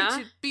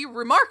managing to be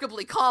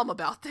remarkably calm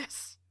about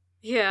this.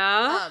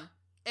 Yeah.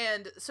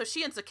 And so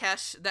she and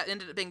Zakesh, that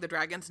ended up being the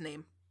dragon's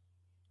name.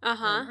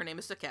 Her name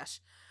is Zakesh.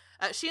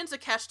 She and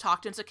Zakesh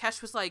talked, and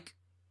Zakesh was like,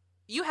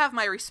 you have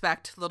my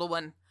respect, little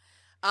one.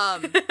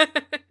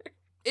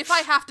 If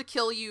I have to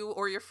kill you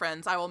or your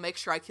friends, I will make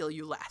sure I kill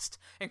you last.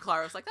 And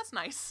Klara was like, that's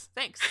nice.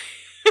 Thanks.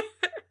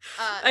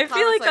 I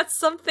feel like that's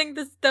something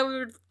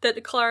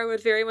that Klara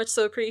would very much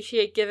so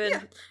appreciate,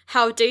 given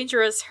how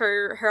dangerous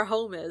her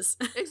home is.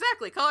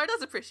 Exactly. Klara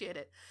does appreciate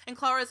it. And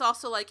Klara is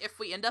also like, if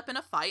we end up in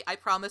a fight, I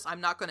promise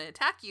I'm not going to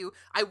attack you.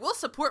 I will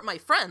support my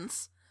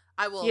friends.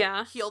 I will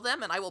heal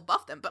them and I will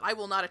buff them, but I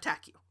will not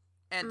attack you.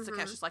 And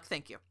Zakesh is like,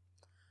 thank you.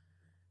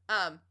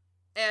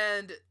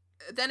 And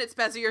then it's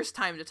Bazir's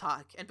time to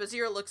talk. And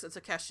Bazir looks at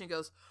Zakesh and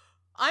goes,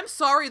 I'm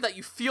sorry that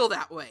you feel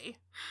that way.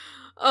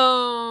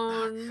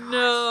 Oh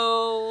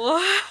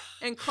no.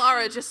 And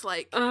Klara just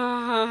like, is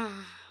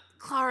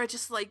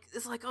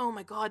like, oh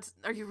my god,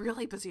 are you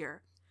really,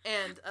 Bazir?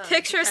 And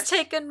pictures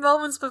taken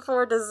moments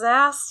before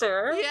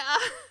disaster. Yeah.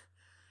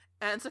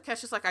 And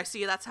Zakesh is like, I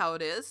see that's how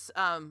it is.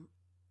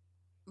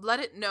 Let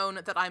it known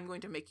that I'm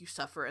going to make you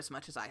suffer as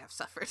much as I have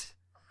suffered.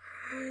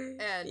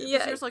 And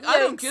Bazir's like, I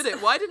don't get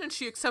it. Why didn't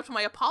she accept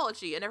my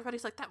apology? And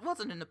everybody's like, that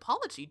wasn't an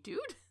apology, dude.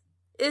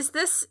 Is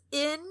this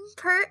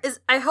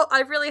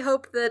I really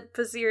hope that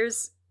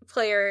Bazir's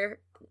player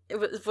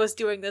was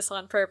doing this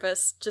on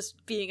purpose,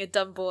 just being a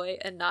dumb boy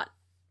and not.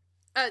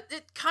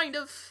 It kind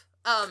of,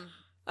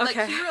 like,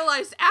 he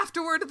realized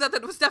afterward that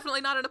it was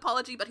definitely not an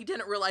apology, but he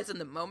didn't realize in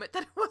the moment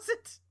that it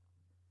wasn't.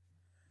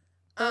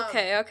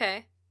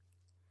 Okay.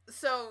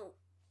 So,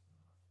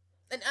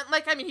 and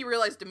like, I mean, he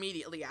realized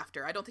immediately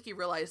after. I don't think he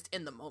realized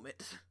in the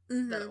moment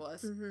that it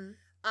was.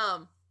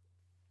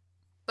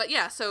 But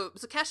yeah, so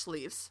Zakesh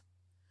leaves.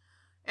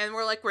 And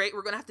we're like, great,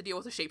 we're gonna have to deal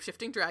with a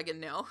shape-shifting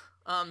dragon now.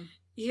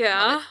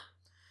 Yeah.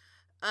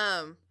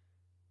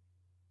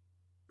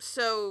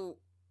 So,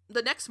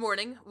 the next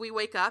morning, we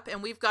wake up,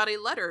 and we've got a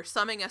letter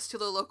summoning us to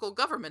the local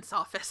government's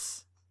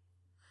office.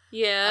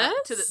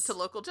 Yes? To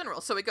local general.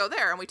 So we go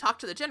there, and we talk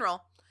to the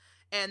general,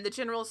 and the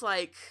general's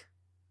like,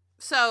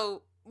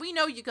 so, we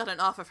know you got an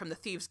offer from the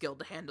Thieves Guild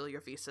to handle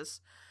your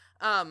visas.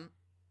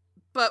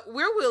 But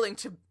we're willing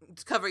to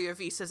cover your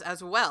visas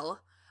as well,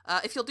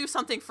 if you'll do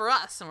something for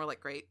us. And we're like,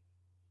 great.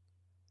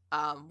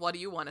 What do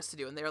you want us to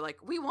do? And they're like,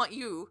 we want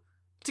you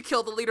to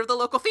kill the leader of the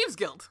local Thieves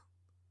Guild.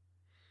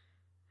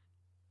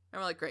 And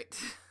we're like, great.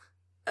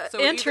 So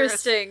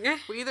interesting.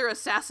 We either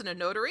assassinate a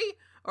notary,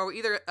 or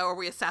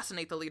we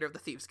assassinate the leader of the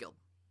Thieves Guild.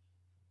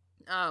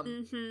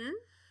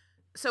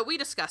 So we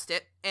discussed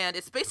it, and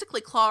it's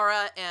basically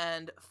Klara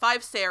and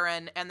 5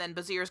 Saren, and then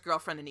Bazir's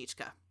girlfriend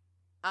Anichka.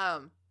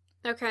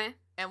 Okay.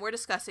 And we're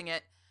discussing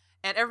it,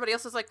 and everybody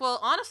else is like, well,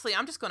 honestly,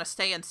 I'm just going to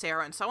stay in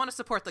Saren, so I want to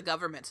support the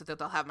government so that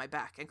they'll have my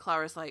back. And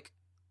Clara's like,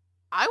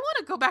 I want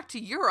to go back to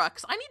Yura,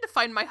 because I need to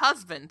find my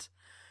husband.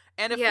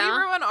 And if we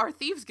ruin our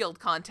Thieves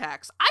Guild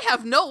contacts, I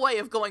have no way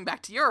of going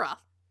back to Yura.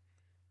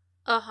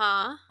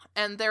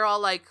 And they're all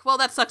like, well,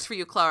 that sucks for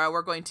you, Klara.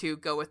 We're going to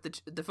go with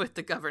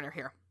the governor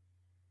here.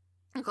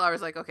 And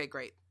Clara's like, okay,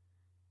 great.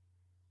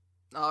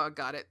 Oh,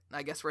 got it.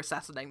 I guess we're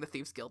assassinating the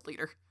Thieves Guild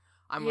leader.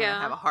 I'm going to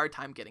have a hard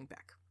time getting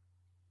back.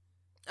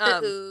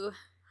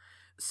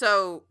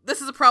 So,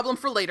 this is a problem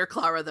for later,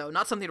 Klara, though.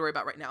 Not something to worry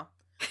about right now.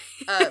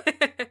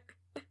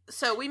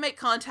 So, we make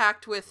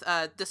contact with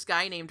this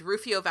guy named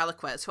Rufio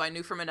Valaquez, who I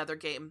knew from another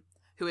game,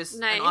 who is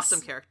an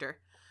awesome character.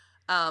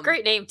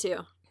 Great name, too.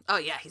 Oh,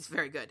 yeah, he's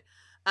very good.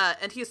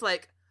 And he's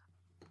like,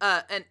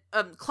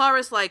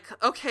 Clara's like,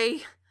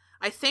 okay,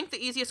 I think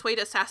the easiest way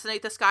to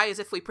assassinate this guy is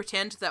if we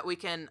pretend that we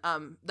can,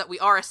 that we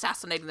are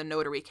assassinating the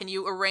notary. Can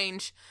you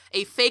arrange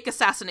a fake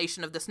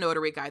assassination of this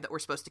notary guy that we're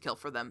supposed to kill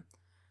for them?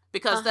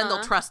 Because then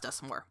they'll trust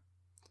us more.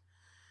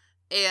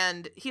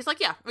 And he's like,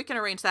 yeah, we can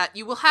arrange that.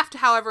 You will have to,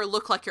 however,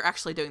 look like you're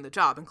actually doing the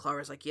job. And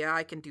Clara's like, yeah,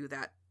 I can do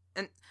that.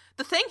 And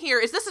the thing here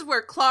is this is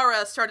where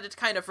Klara started to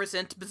kind of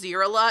resent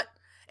Bazir a lot,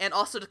 and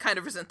also to kind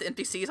of resent the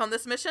NPCs on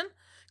this mission.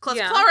 Because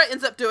Klara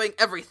ends up doing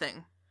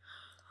everything.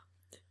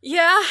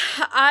 Yeah,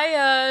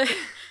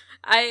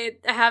 I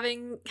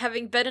having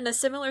been in a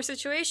similar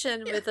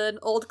situation with an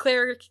old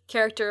Claire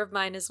character of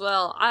mine as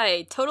well.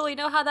 I totally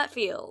know how that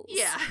feels.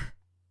 Yeah.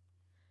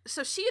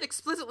 So she had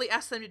explicitly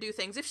asked them to do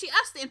things. If she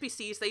asked the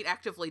NPCs, they'd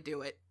actively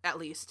do it, at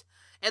least.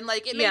 And,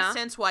 like, it made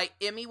sense why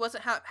Emmy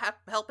wasn't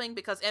helping,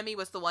 because Emmy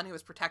was the one who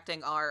was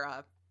protecting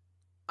our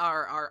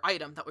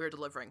item that we were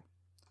delivering.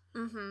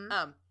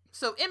 Mm-hmm.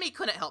 So Emmy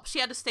couldn't help. She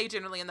had to stay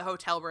generally in the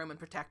hotel room and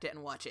protect it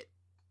and watch it.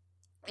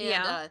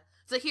 And,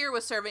 Zahir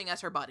was serving as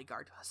her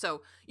bodyguard.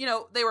 So,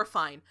 they were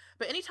fine.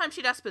 But anytime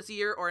she'd ask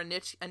Bazir or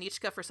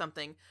Anichka for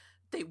something,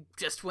 they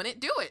just wouldn't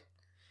do it.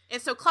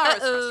 And so Klara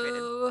was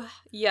frustrated.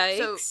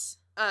 Yikes.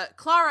 So,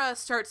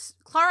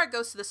 Klara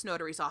goes to this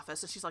notary's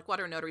office, and she's like, what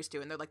are notaries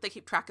doing? They're like, they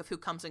keep track of who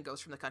comes and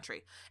goes from the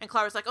country. And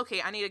Clara's like,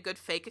 okay, I need a good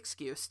fake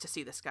excuse to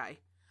see this guy.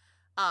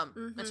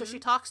 And so she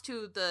talks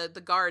to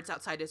the guards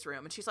outside his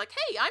room, and she's like,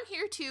 hey, I'm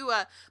here to,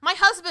 my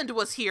husband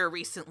was here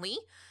recently,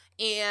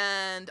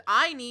 and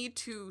I need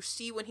to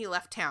see when he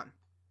left town.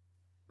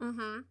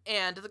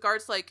 And the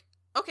guard's like,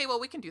 okay, well,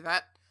 we can do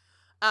that.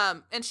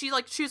 And she,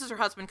 like, chooses her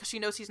husband because she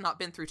knows he's not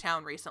been through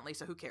town recently,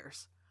 so who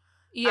cares?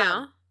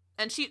 Yeah.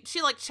 And she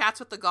like chats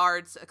with the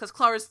guards, because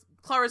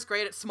Clara's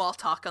great at small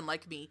talk,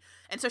 unlike me.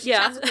 And so she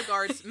chats with the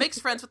guards, makes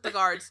friends with the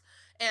guards,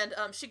 and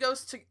she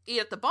goes to eat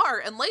at the bar,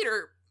 and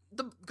later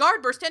the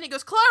guard bursts in, he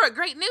goes, Klara,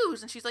 great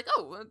news! And she's like,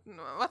 oh,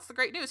 what's the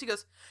great news? He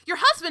goes, your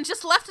husband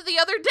just left the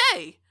other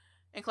day!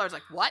 And Clara's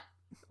like, what?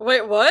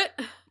 Wait, what?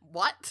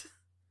 What?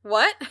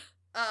 What?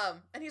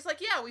 And he's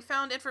like, yeah, we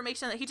found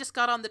information that he just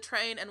got on the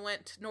train and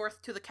went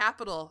north to the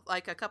capital,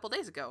 like, a couple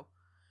days ago.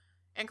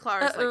 And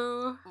Clara's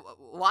like,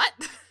 what?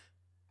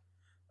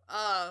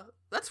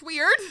 That's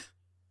weird.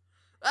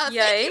 Thank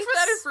you for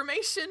that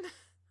information.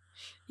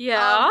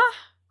 Yeah.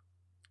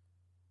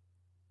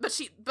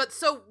 But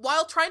so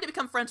while trying to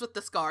become friends with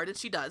this guard, and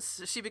she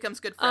does, she becomes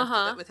good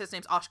friends with his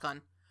name's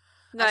Ashkan.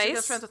 Nice. She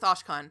becomes friends with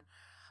Ashkan.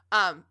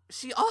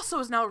 She also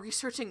is now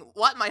researching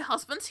what my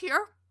husband's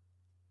here.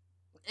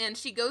 And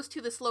she goes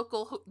to this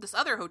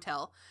other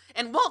hotel.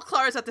 And while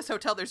Clara's at this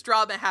hotel, there's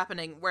drama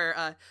happening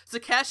where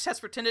Zakesh has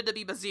pretended to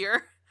be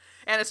Bazir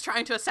and is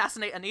trying to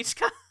assassinate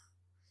Anichka.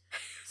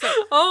 So,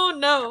 oh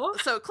no.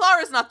 So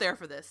Clara's not there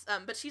for this.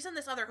 But she's in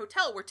this other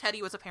hotel where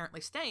Teddy was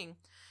apparently staying.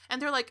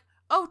 And they're like,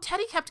 oh,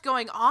 Teddy kept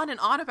going on and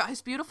on about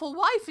his beautiful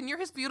wife, and you're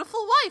his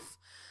beautiful wife.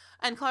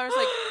 And Clara's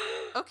like,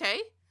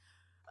 okay.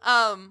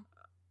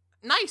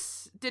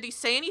 Nice. Did he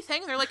say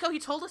anything? They're like, oh, he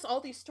told us all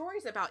these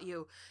stories about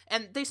you.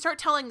 And they start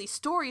telling these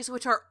stories,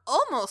 which are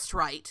almost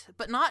right,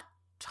 but not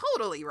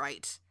totally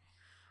right.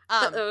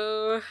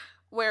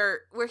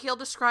 Where he'll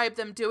describe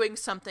them doing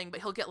something,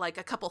 but he'll get, like,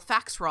 a couple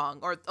facts wrong,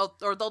 or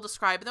they'll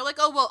describe, and they're like,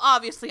 oh, well,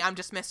 obviously I'm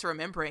just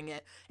misremembering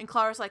it. And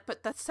Clara's like,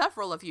 but that's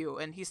several of you,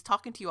 and he's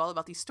talking to you all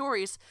about these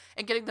stories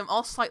and getting them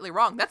all slightly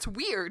wrong. That's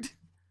weird.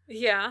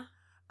 Yeah.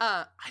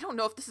 I don't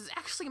know if this is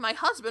actually my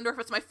husband or if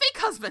it's my fake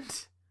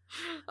husband.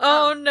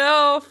 Oh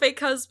no, fake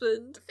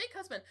husband. Fake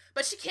husband.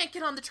 But she can't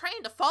get on the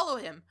train to follow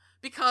him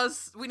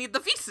because we need the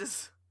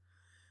visas.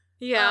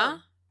 Yeah.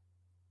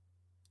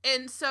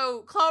 And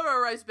so Klara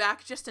arrives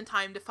back just in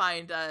time to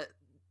find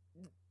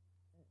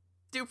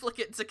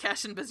duplicate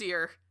Zakesh and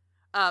Bazir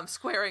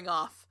squaring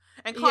off.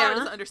 And Klara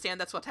doesn't understand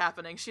that's what's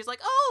happening. She's like,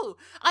 oh,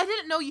 I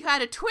didn't know you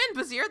had a twin,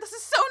 Bazir. This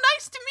is so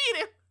nice to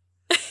meet him.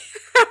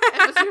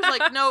 And Bazir's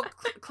like, no,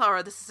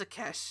 Klara, this is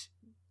Zakesh.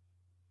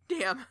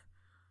 Damn.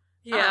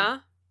 Yeah.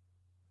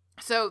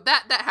 So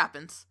that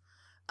happens.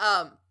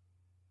 And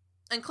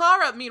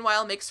Klara,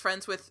 meanwhile, makes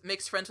friends with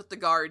the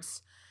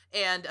guards.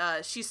 And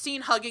she's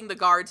seen hugging the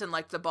guards in,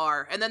 like, the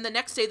bar. And then the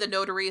next day, the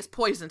notary is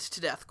poisoned to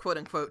death, quote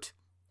unquote.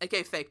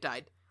 aka fake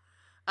died.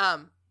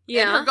 And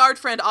her guard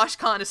friend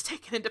Ashkan is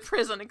taken into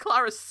prison, and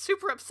Klara's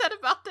super upset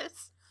about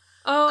this.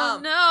 Oh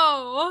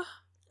no.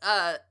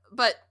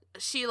 But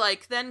she,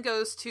 like, then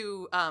goes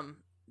to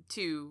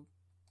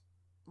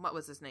what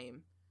was his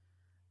name?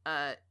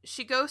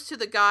 She goes to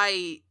the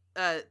guy,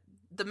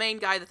 the main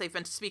guy that they've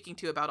been speaking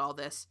to about all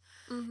this.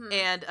 Mm-hmm.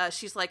 And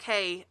she's like,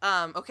 hey,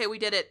 okay, we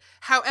did it.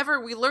 However,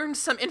 we learned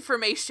some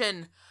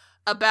information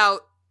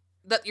about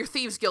that your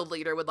Thieves Guild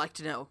leader would like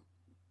to know.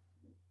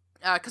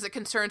 Because it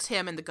concerns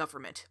him and the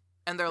government.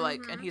 And they're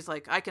like, and he's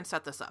like, I can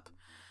set this up.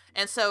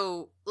 And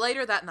so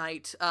later that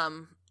night,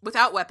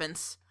 without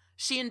weapons,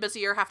 she and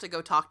Bazir have to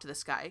go talk to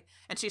this guy.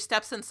 And she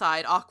steps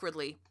inside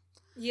awkwardly.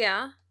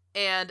 Yeah.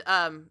 And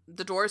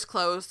the door's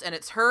closed, and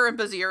it's her and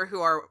Bazir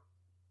who are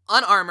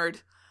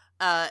unarmored,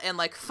 and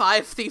like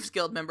 5 Thieves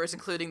Guild members,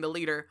 including the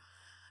leader.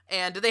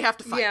 And they have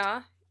to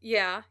fight.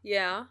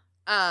 Yeah.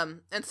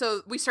 And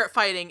so we start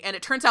fighting, and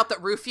it turns out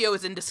that Rufio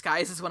is in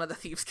disguise as one of the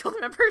Thieves Guild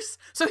members,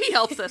 so he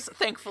helps us,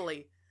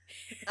 thankfully.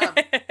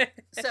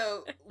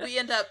 So we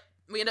end up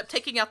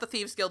taking out the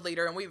Thieves Guild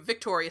leader, and we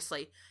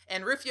victoriously.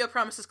 And Rufio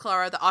promises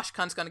Klara that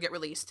Ashkan's going to get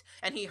released,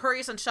 and he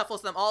hurries and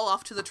shuffles them all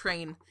off to the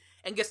train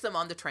and gets them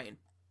on the train.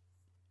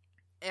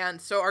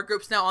 And so our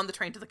group's now on the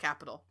train to the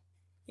capital.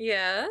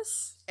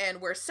 Yes. And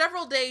we're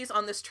several days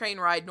on this train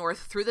ride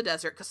north through the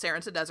desert, because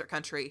Saren's a desert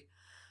country.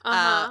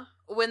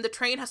 When the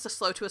train has to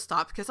slow to a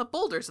stop because a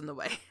boulder's in the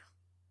way.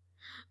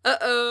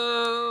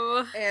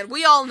 Uh-oh. And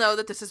we all know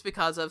that this is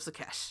because of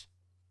Zakesh.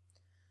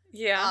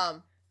 Yeah.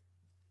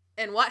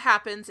 And what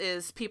happens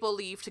is people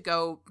leave to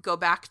go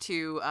back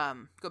to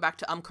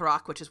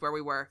Karak, which is where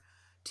we were,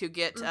 to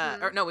get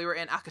we were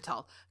in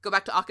Akatal. Go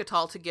back to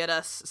Akatal to get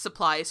us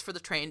supplies for the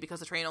train, because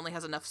the train only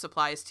has enough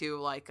supplies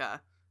to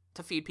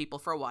to feed people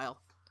for a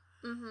while.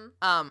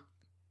 Mm-hmm.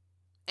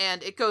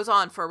 And it goes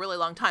on for a really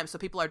long time, so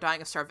people are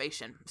dying of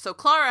starvation. So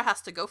Klara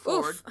has to go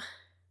forward. Oof.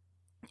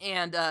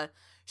 And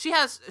she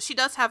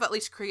does have at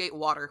least create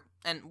water,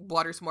 and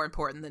water's more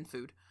important than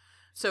food.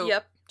 So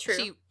yep,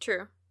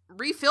 true.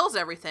 Refills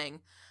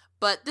everything,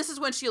 but this is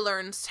when she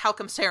learns how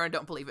come Saren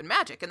don't believe in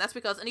magic, and that's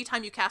because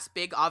anytime you cast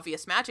big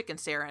obvious magic in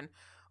Saren,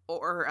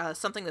 or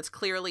something that's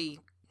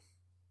clearly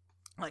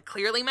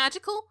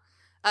magical,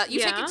 you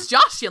take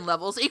exhaustion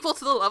levels equal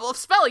to the level of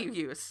spell you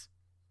use.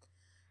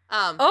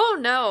 Oh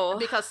no!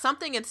 Because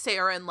something in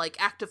Saren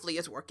actively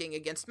is working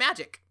against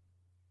magic.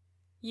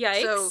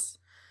 Yikes! So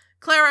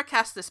Klara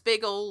casts this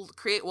big old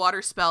create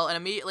water spell and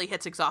immediately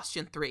hits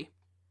exhaustion 3.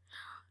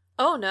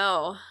 Oh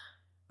no!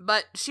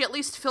 But she at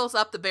least fills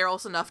up the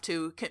barrels enough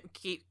to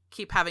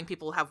keep having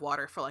people have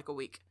water for a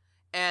week.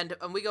 And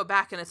we go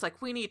back and it's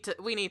like, we need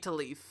to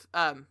leave.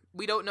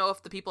 We don't know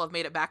if the people have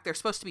made it back. They're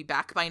supposed to be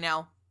back by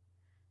now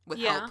with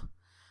help.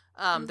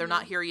 They're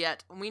not here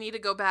yet. We need to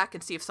go back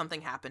and see if something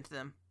happened to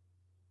them.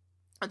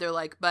 And they're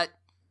like, but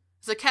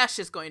Zakesh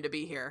is going to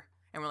be here.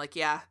 And we're like,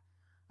 yeah,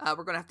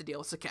 we're going to have to deal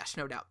with Zakesh,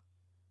 no doubt.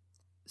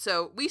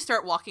 So we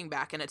start walking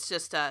back, and it's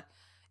just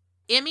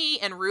Emmy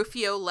and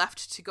Rufio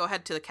left to go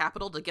ahead to the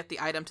capital to get the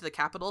item to the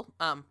capital.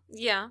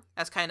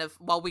 As kind of,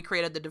 while we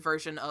created the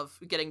diversion of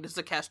getting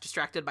Zakesh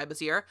distracted by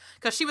Bazir,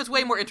 because she was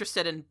way more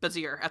interested in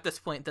Bazir at this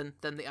point than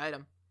the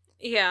item.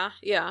 Yeah.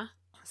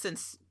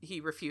 Since he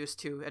refused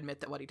to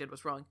admit that what he did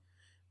was wrong.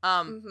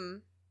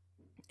 And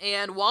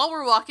while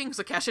we're walking,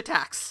 Zakesh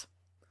attacks.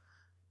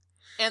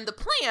 And the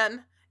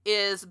plan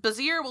is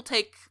Bazir will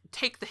take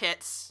the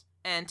hits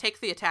and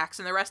take the attacks,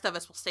 and the rest of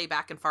us will stay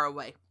back and far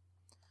away.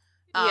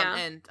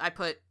 And I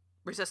put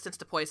resistance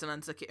to poison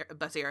on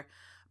Bazir.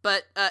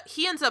 But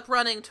he ends up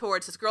running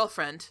towards his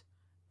girlfriend,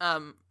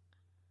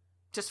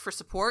 just for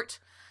support.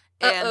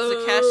 And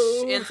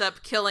Zakesh ends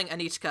up killing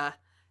Anichka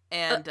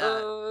and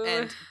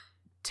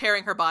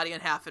tearing her body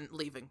in half and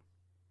leaving.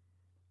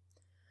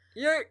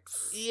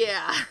 Yikes.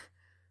 Yeah.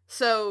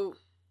 So,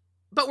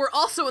 but we're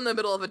also in the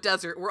middle of a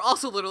desert. We're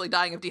also literally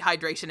dying of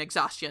dehydration,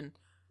 exhaustion.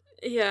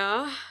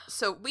 Yeah.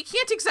 So we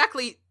can't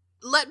exactly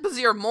let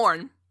Bazir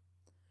mourn.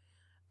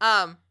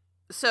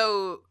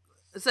 So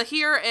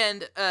Zahir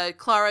and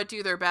Klara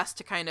do their best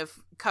to kind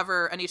of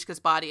cover Anishka's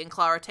body, and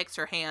Klara takes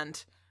her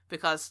hand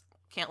because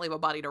can't leave a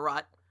body to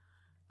rot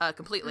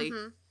completely.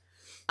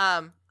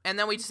 And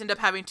then we just end up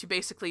having to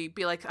basically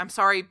be like, I'm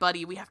sorry,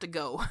 buddy, we have to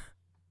go.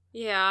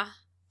 Yeah.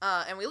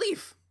 And we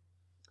leave.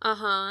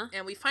 Uh-huh.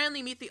 And we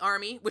finally meet the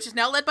army, which is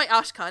now led by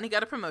Ashkan. He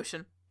got a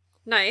promotion.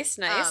 Nice.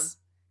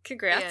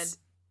 Congrats.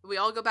 And we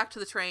all go back to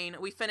the train.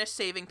 We finish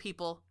saving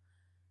people.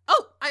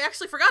 Oh, I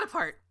actually forgot a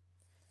part.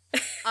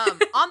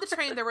 On the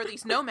train there were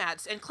these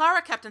nomads, and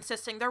Klara kept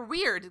insisting they're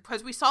weird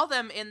because we saw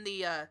them in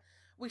the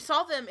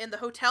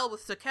hotel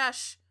with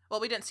Zakesh. Well,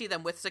 we didn't see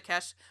them with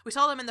Zakesh. We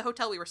saw them in the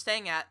hotel we were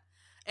staying at.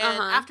 And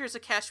after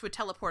Zakesh would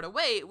teleport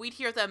away, we'd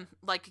hear them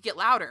get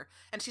louder.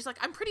 And she's like,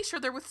 I'm pretty sure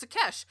they're with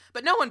Zakesh,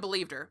 but no one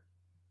believed her.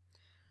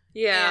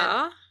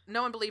 Yeah. And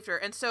no one believed her.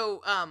 And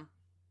so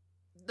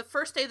the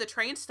first day the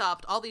train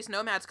stopped, all these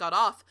nomads got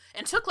off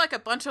and took a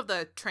bunch of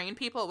the train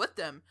people with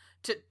them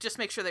to just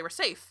make sure they were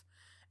safe.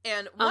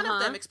 And one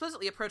of them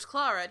explicitly approached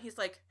Klara, and he's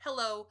like,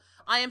 hello,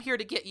 I am here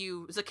to get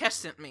you. Zakesh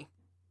sent me.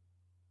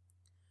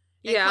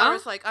 And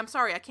Klara's like, I'm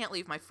sorry, I can't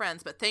leave my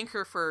friends, but thank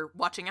her for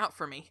watching out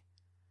for me.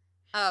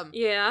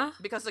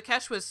 Because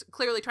Zakesh was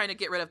clearly trying to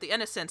get rid of the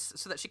innocents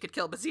so that she could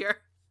kill Bazir.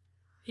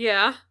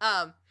 Yeah.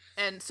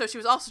 And so she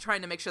was also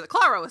trying to make sure that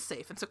Klara was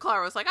safe, and so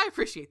Klara was like, I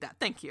appreciate that,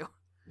 thank you.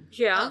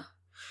 Yeah.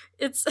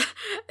 It's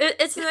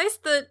nice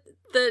that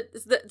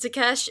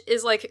Zakesh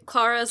is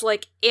Klara's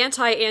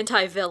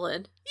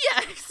anti-villain.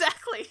 Yeah,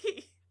 exactly.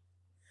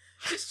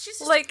 She's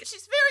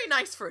very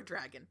nice for a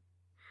dragon.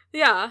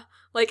 Yeah.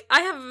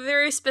 I have a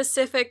very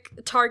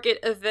specific target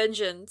of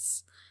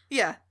vengeance.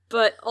 Yeah.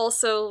 But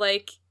also,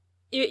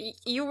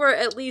 you were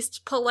at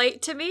least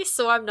polite to me,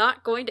 so I'm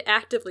not going to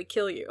actively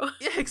kill you.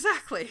 Yeah,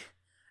 exactly.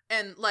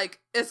 And,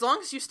 as long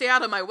as you stay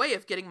out of my way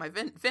of getting my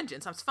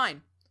vengeance, I'm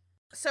fine.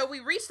 So we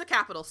reach the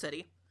capital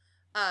city.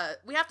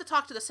 We have to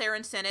talk to the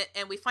Saren Senate,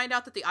 and we find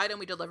out that the item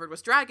we delivered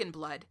was dragon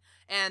blood,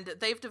 and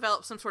they've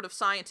developed some sort of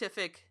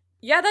scientific...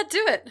 Yeah, that'd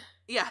do it.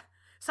 Yeah,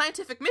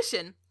 scientific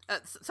mission,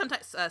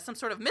 sometimes some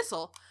sort of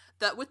missile,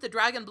 that with the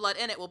dragon blood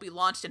in it will be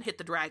launched and hit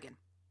the dragon.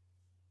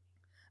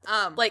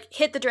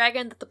 Hit the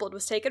dragon that the blood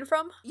was taken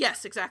from?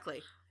 Yes,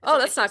 exactly.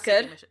 That's not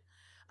good.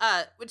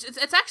 Which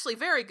it's actually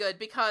very good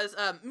because,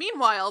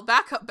 meanwhile,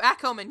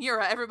 back home in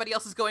Yura, everybody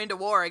else is going to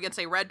war against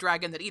a red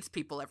dragon that eats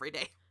people every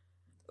day.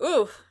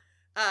 Ooh.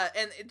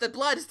 And the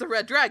blood is the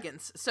red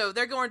dragons. So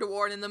they're going to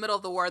war, and in the middle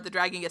of the war, the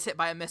dragon gets hit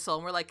by a missile,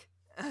 and we're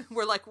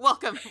like,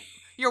 welcome.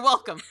 You're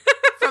welcome.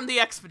 from the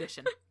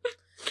expedition.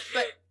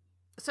 But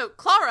so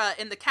Klara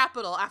in the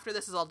capital, after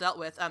this is all dealt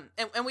with,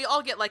 and we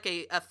all get like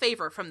a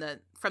favor from the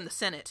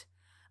Senate,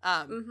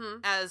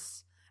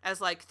 as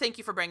like, thank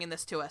you for bringing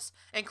this to us.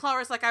 And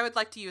Klara's like, I would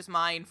like to use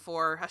mine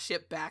for a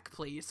ship back,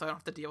 please, so I don't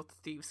have to deal with the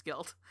Thieves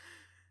Guild.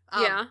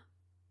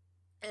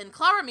 And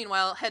Klara,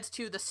 meanwhile, heads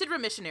to the Sidra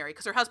missionary,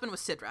 because her husband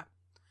was Sidra.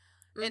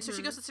 And so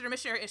she goes to the Sidra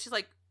missionary, and she's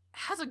like,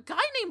 has a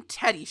guy named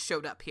Teddy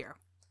showed up here?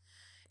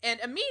 And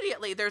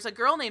immediately, there's a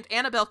girl named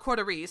Annabelle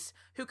Corderies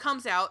who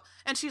comes out,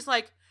 and she's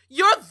like,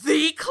 you're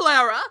the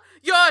Klara?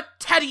 You're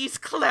Teddy's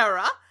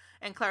Klara?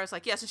 And Clara's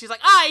like, yes. And she's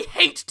like, I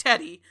hate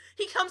Teddy.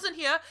 He comes in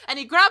here, and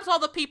he grabs all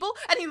the people,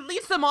 and he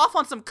leads them off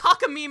on some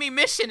cockamamie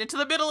mission into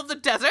the middle of the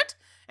desert.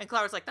 And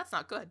Clara's like, that's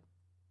not good.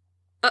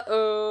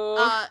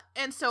 Uh-oh.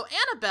 And so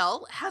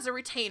Annabelle has a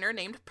retainer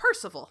named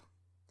Percival.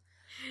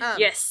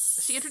 Yes.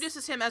 She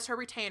introduces him as her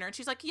retainer, and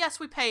she's like, yes,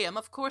 we pay him.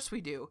 Of course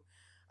we do.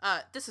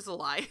 This is a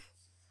lie.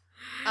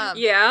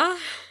 Yeah.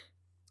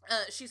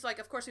 She's like,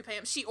 of course we pay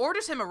him. She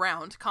orders him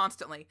around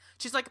constantly.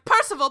 She's like,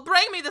 Percival,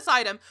 bring me this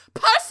item.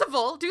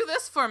 Percival, do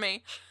this for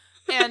me.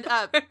 And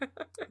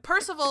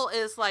Percival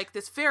is like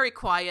this very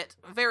quiet,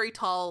 very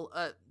tall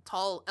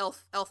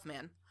elf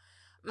man,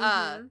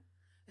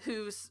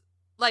 who's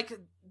like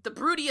the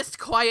broodiest,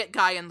 quiet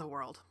guy in the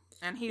world.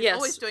 And he's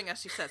always doing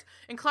as she says.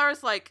 And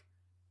Clara's like,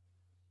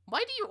 why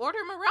do you order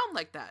him around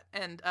like that?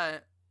 And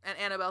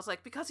Annabelle's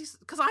like, because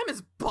I'm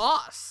his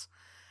boss.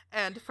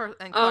 And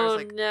Clara's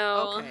like,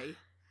 no. Okay.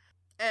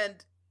 And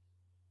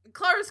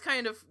Clara's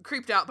kind of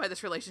creeped out by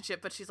this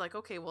relationship, but she's like,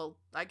 okay, well,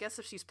 I guess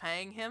if she's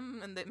paying him,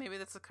 and that maybe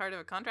that's a part of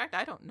a contract,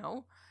 I don't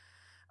know.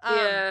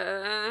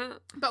 Yeah.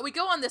 But we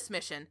go on this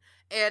mission,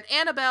 and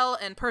Annabelle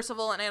and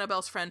Percival and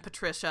Annabelle's friend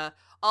Patricia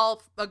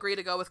all agree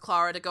to go with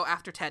Klara to go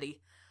after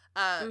Teddy.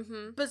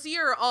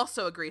 Bazir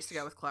also agrees to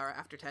go with Klara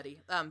after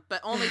Teddy,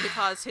 but only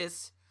because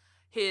his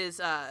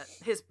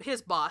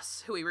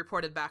boss, who he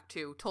reported back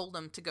to, told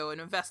him to go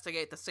and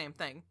investigate the same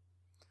thing.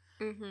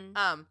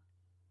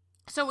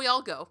 So we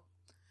all go,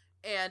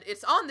 and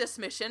it's on this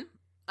mission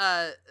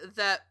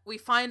that we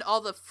find all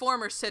the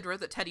former Sidra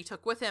that Teddy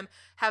took with him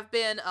have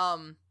been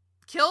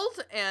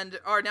killed and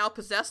are now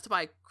possessed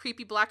by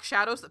creepy black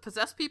shadows that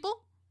possess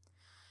people.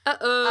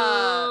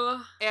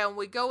 And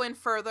we go in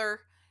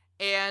further,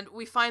 and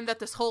we find that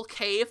this whole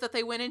cave that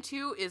they went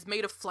into is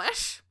made of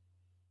flesh,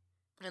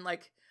 and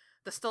like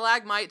the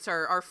stalagmites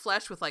are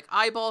flesh with like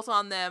eyeballs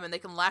on them, and they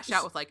can lash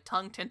out with like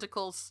tongue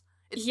tentacles.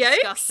 It's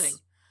disgusting.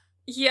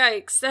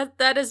 Yikes,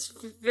 that is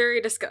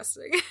very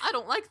disgusting. I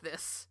don't like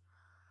this.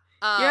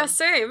 Yeah,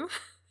 same.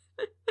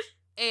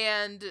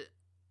 And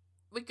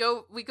we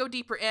go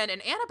deeper in,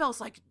 and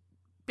Annabelle's like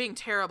being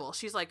terrible.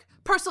 She's like,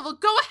 Percival,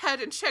 go ahead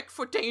and check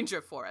for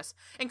danger for us.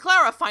 And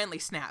Klara finally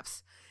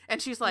snaps.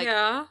 And she's like,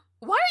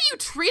 why are you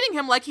treating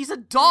him like he's a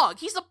dog?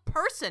 He's a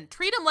person.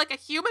 Treat him like a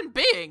human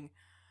being.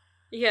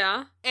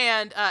 Yeah.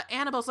 And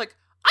Annabelle's like,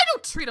 I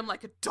don't treat him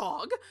like a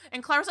dog.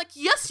 And Clara's like,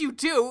 yes, you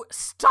do.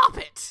 Stop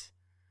it.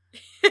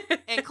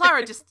 And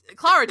Klara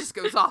just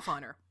goes off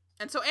on her.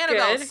 And so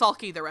Annabelle's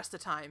sulky the rest of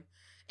the time.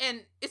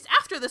 And it's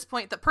after this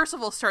point that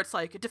Percival starts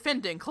like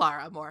defending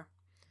Klara more.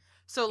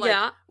 So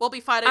like we'll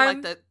be fighting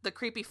like the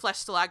creepy flesh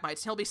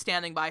stalagmites, and he'll be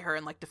standing by her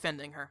and like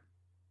defending her.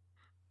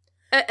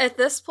 At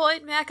this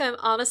point, Mac, I'm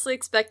honestly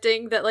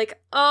expecting that,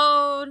 like,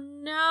 oh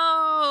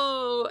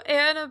no,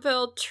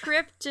 Annabelle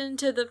tripped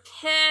into the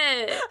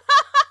pit.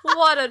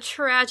 What a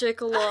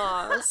tragic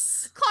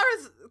loss.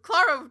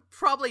 Klara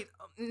probably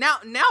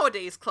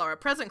nowadays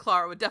present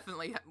Klara would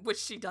definitely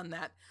wish she'd done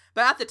that.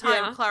 But at the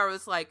time, Klara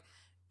was like,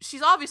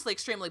 she's obviously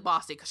extremely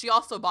bossy because she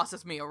also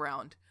bosses me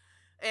around,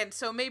 and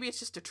so maybe it's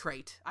just a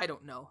trait. I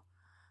don't know.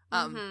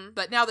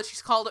 But now that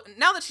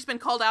she's been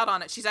called out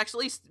on it, she's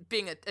actually at least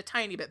being a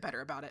tiny bit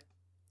better about it.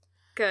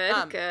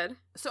 Good.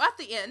 So at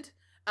the end,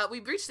 we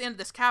reached the end of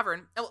this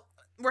cavern.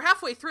 We're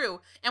halfway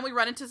through, and we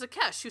run into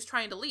Zakesh, who's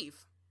trying to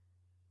leave.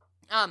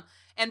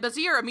 And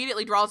Bazir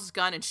immediately draws his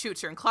gun and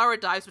shoots her, and Klara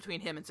dives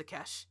between him and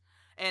Zakesh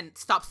and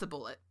stops the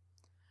bullet.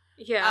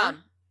 Yeah.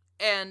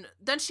 And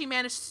then she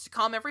manages to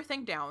calm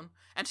everything down,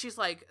 and she's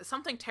like,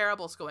 something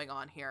terrible's going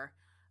on here.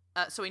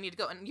 So we need to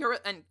go.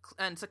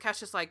 And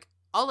Zakesh is like,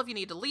 all of you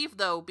need to leave,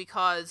 though,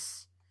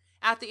 because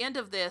at the end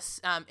of this,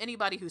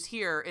 anybody who's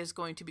here is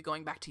going to be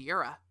going back to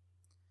Yura.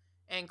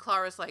 And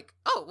Clara's like,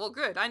 oh, well,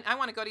 good. I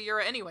want to go to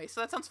Yura anyway, so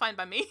that sounds fine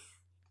by me.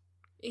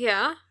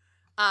 Yeah.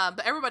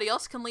 But everybody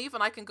else can leave,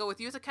 and I can go with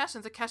you, Zakesh.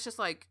 And Zakesh is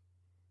like,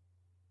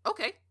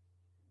 okay,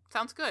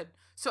 sounds good.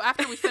 So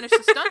after we finish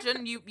this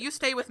dungeon, you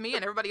stay with me,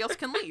 and everybody else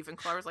can leave. And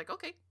Clara's like,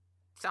 okay,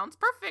 sounds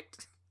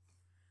perfect.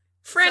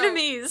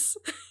 Frenemies.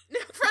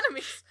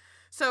 Frenemies.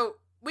 So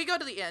we go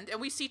to the end,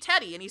 and we see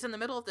Teddy, and he's in the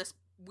middle of this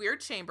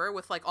weird chamber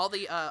with like all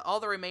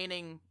the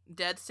remaining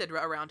dead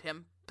Sidra around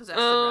him, possessed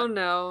Sidra,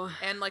 no,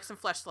 and like some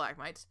flesh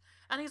stalagmites.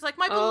 And he's like,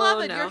 "My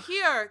beloved, you're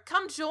here.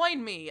 Come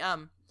join me.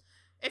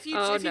 If you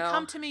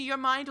come to me, your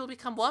mind will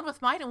become one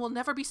with mine, and we'll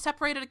never be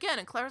separated again."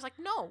 And Clara's like,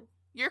 "No,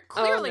 you're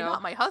clearly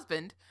not my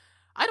husband.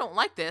 I don't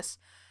like this."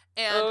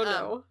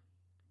 And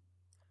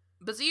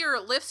Bazir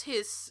lifts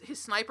his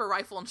sniper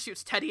rifle and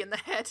shoots Teddy in the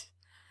head,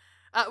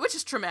 which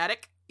is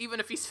traumatic, even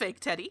if he's fake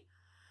Teddy.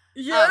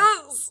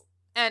 Yes!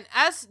 And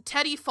as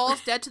Teddy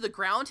falls dead to the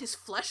ground, his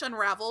flesh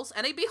unravels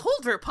and a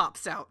beholder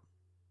pops out.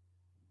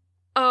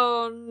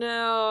 Oh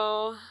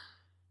no.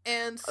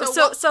 And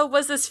so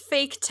was this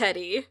fake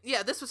Teddy?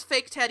 Yeah, this was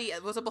fake Teddy.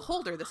 It was a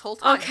beholder this whole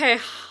time. Okay,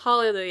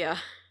 hallelujah.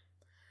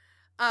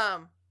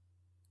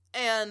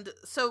 And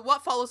so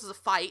what follows is a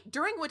fight,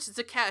 during which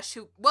Zakesh,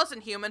 who was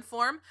in human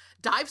form,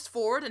 dives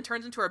forward and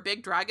turns into her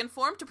big dragon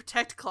form to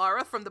protect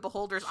Klara from the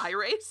beholder's eye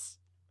race.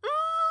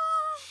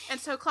 And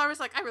so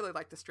Clara's like, I really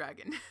like this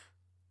dragon.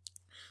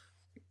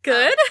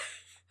 Good.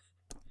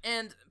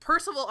 And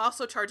Percival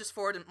also charges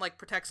forward and, like,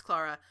 protects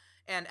Klara.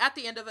 And at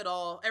the end of it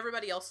all,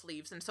 everybody else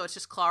leaves. And so it's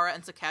just Klara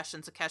and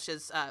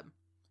Zakesh's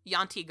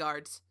Yanti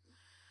guards.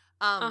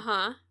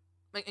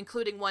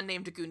 Including one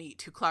named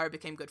Gunit, who Klara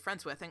became good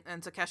friends with.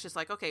 And Zakesh is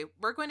like, okay,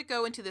 we're going to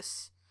go into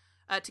this,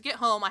 to get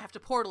home, I have to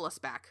portal us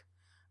back.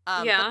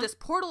 But this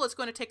portal is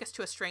going to take us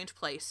to a strange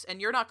place,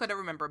 and you're not going to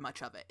remember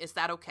much of it. Is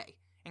that okay?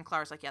 And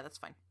Clara's like, yeah, that's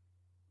fine.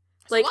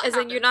 So like, as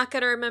in, you're not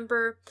going to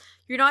remember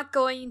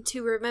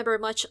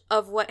much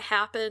of what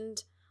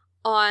happened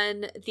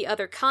on the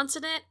other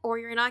continent, or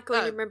you're not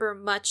going to remember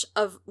much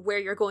of where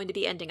you're going to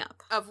be ending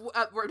up?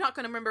 We're not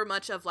going to remember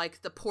much of,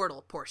 like, the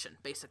portal portion,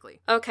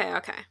 basically. Okay.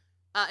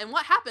 And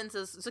what happens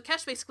is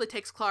Zakesh basically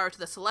takes Klara to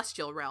the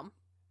Celestial Realm,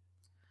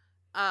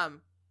 as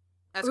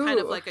kind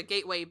of like a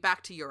gateway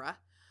back to Yura.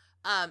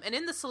 And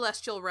in the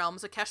Celestial Realm,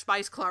 Zakesh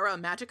buys Klara a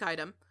magic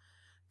item.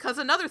 Because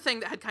another thing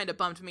that had kind of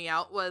bummed me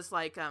out was,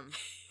 like,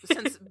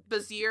 since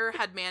Bazir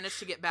had managed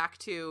to get back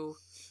to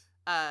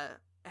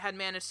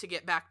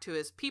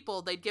his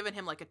people, they'd given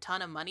him, like, a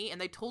ton of money, and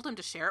they told him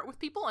to share it with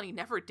people, and he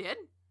never did.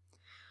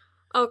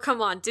 Oh,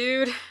 come on,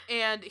 dude.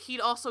 And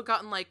he'd also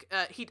gotten, like,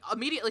 he'd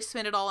immediately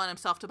spent it all on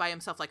himself to buy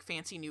himself, like,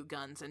 fancy new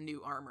guns and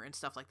new armor and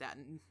stuff like that,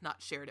 and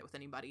not shared it with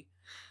anybody.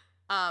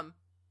 So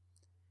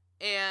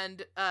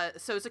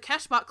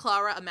Zakesh bought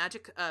Klara a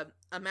magic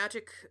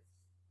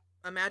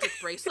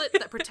bracelet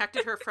that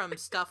protected her from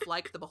stuff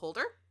like the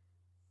Beholder.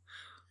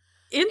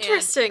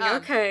 Interesting,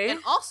 okay. And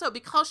also,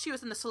 because she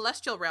was in the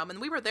Celestial Realm, and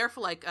we were there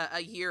for, like,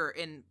 a year,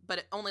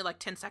 but only, like,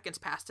 10 seconds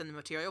passed in the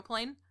material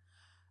plane,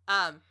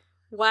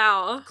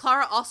 wow.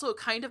 Klara also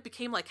kind of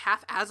became, like,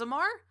 half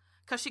Azamar,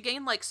 because she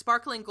gained, like,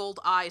 sparkling gold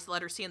eyes that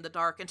let her see in the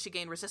dark, and she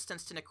gained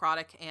resistance to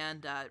necrotic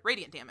and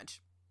radiant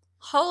damage.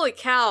 Holy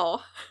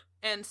cow.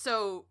 And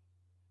so,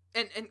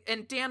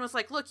 and Dan was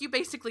like, look, you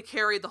basically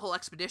carried the whole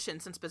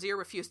expedition since Bazir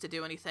refused to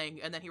do anything,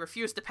 and then he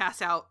refused to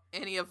pass out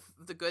any of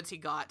the goods he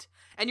got.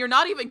 And you're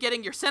not even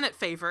getting your Senate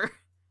favor.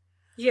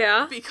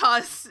 Yeah.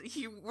 Because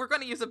you were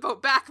going to use a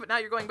boat back, but now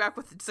you're going back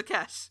with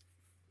Zakesh.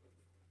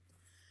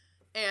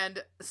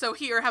 And so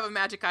here, have a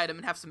magic item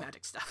and have some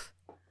magic stuff.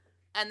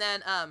 And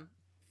then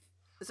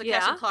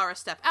Zakesh and Klara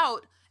step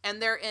out,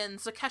 and they're in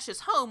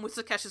Zakesh's home with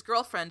Zakesh's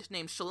girlfriend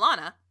named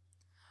Shalana.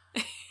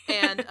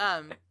 And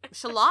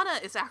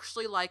Shalana is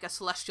actually like a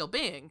celestial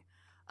being,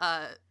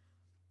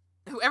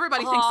 who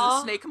everybody thinks is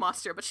a snake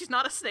monster, but she's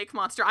not a snake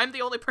monster. I'm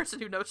the only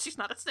person who knows she's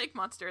not a snake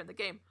monster in the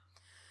game.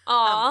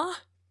 Aww.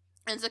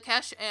 And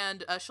Zakesh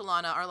and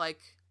Shalana are like,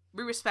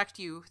 we respect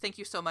you. Thank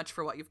you so much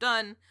for what you've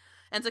done.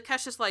 And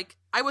Zakesh is like,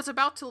 I was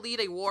about to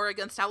lead a war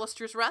against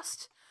Alistair's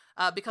Rest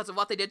because of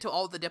what they did to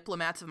all the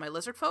diplomats of my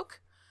lizard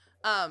folk.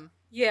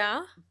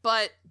 Yeah.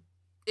 But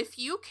if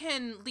you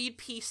can lead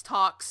peace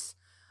talks,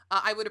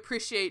 I would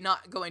appreciate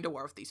not going to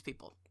war with these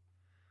people.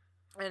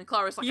 And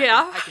Clara's like,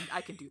 yeah.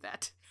 I can do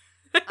that.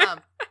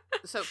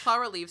 So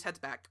Klara leaves, heads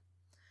back.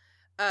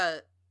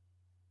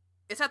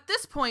 It's at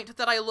this point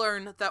that I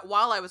learned that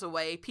while I was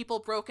away, people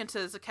broke into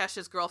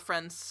Zakesh's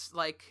girlfriend's,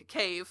 like,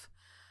 cave,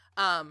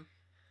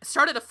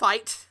 started a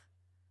fight.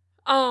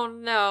 Oh,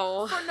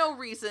 no. For no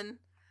reason.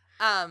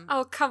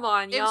 Oh, come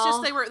on, y'all. It was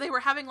just they were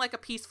having, like, a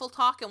peaceful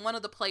talk, and one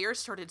of the players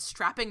started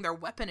strapping their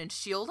weapon and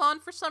shield on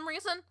for some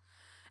reason.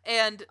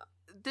 And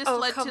this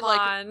led to,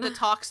 like, the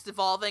talks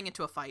devolving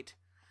into a fight.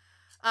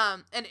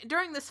 And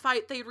during this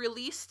fight, they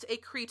released a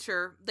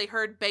creature they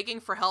heard begging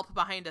for help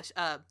behind us.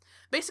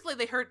 Basically,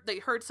 they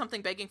heard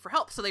something begging for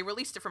help, so they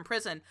released it from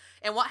prison.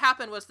 And what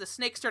happened was the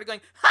snake started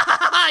going, ha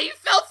ha ha, you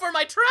fell for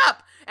my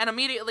trap! And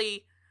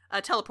immediately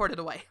teleported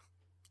away.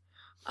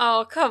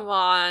 Oh, come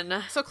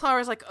on. So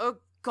Klara's like, oh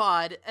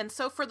god. And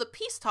so for the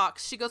peace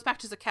talks, she goes back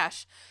to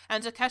Zakesh,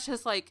 and Zakesh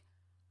is like,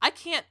 I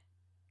can't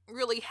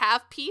really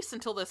have peace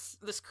until this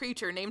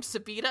creature named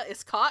Sabita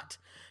is caught,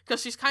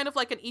 because she's kind of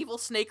like an evil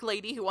snake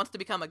lady who wants to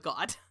become a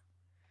god.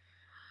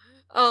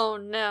 Oh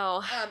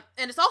no.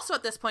 And it's also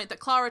at this point that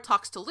Klara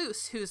talks to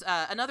Luce, who's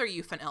another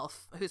Euphan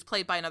elf, who's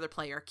played by another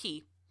player,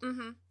 Key.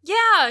 Mm-hmm.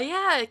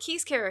 Yeah,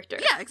 Key's character.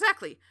 Yeah,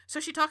 exactly. So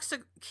she talks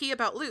to Key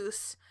about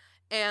Luce,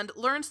 and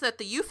learns that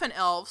the Euphan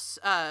elves,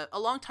 a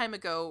long time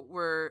ago,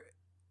 were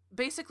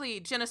basically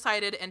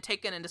genocided and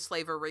taken into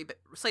slavery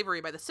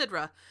by the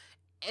Sidra,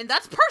 and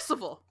that's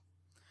Percival.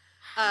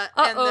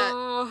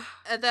 And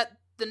that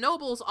the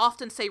nobles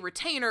often say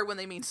retainer when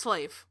they mean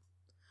slave.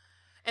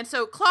 And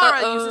so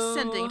Klara uses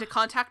sending to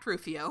contact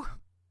Rufio.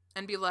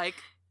 and be like,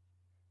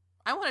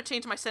 I want to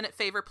change my Senate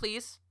favor,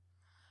 please.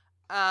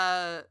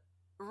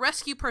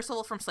 Rescue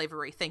Percival from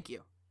slavery. Thank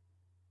you.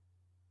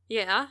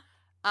 Yeah.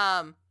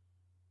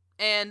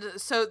 And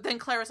so then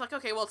Klara's like,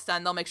 okay, well, it's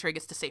done. They'll make sure he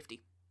gets to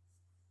safety.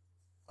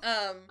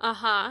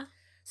 Uh-huh.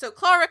 So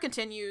Klara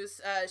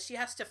continues. She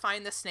has to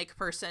find the snake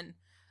person.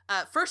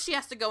 First, she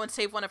has to go and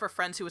save one of her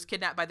friends who was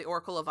kidnapped by the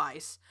Oracle of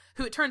Ice,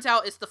 who it turns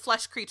out is the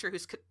flesh creature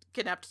who's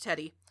kidnapped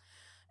Teddy.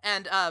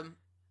 And,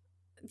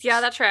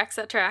 yeah, that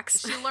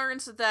tracks. She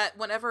learns that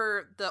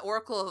whenever the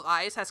Oracle of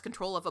Eyes has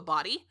control of a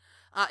body,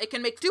 it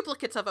can make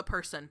duplicates of a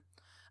person.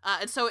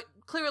 And so it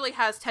clearly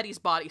has Teddy's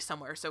body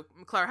somewhere, so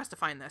Klara has to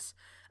find this.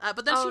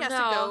 But then she has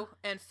to go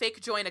and fake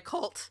join a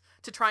cult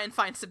to try and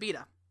find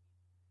Sabita.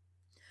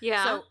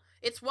 Yeah. So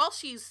it's while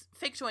she's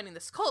fake joining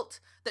this cult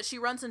that she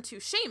runs into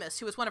Seamus,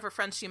 who was one of her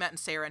friends she met in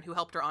Sarah and who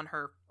helped her on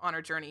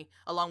her journey,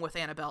 along with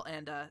Annabelle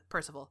and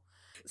Percival.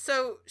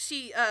 So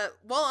she,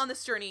 while on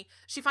this journey,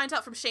 she finds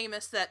out from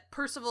Seamus that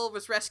Percival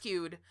was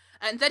rescued,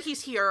 and that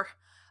he's here,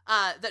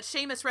 that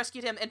Seamus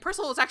rescued him, and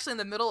Percival was actually in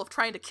the middle of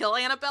trying to kill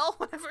Annabelle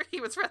whenever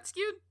he was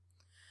rescued.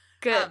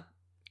 Good.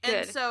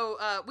 And so,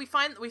 we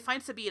find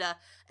Sabita,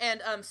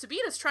 and,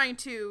 Sabita's trying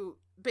to,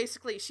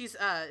 basically, she's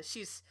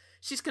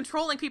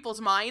controlling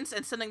people's minds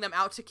and sending them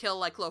out to kill,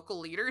 like, local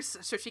leaders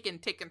so she can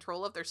take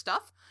control of their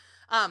stuff.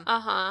 And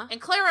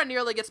Klara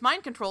nearly gets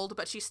mind controlled,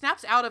 but she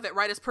snaps out of it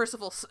right as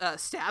Percival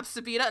stabs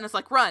Sabita and is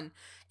like, run.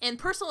 And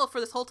Percival,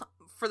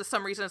 for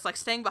some reason, is like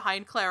staying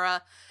behind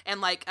Klara.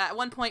 And like at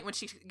one point when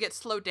she gets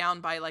slowed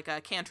down by like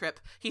a cantrip,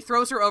 he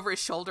throws her over his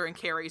shoulder and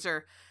carries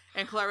her.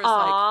 And Clara's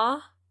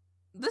like,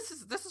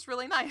 this is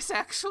really nice,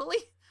 actually.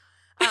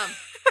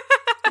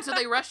 And so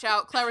they rush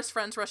out. Clara's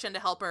friends rush in to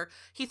help her.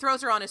 He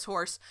throws her on his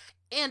horse.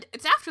 And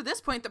it's after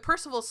this point that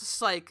Percival's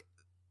just like,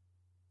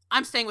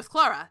 I'm staying with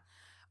Klara.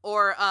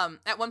 Or,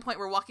 at one point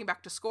we're walking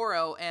back to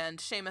Scoro, and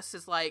Seamus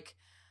is like,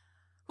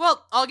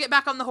 well, I'll get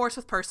back on the horse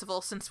with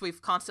Percival, since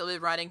we've constantly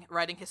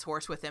riding his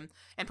horse with him.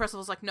 And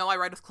Percival's like, no, I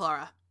ride with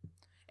Klara.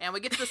 And we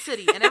get to the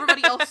city, and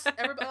everybody else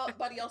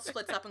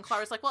splits up, and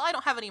Clara's like, well, I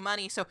don't have any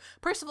money, so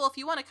Percival, if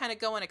you want to kind of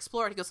go and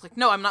explore it, he goes like,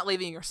 no, I'm not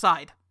leaving your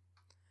side.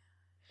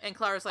 And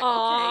Clara's like,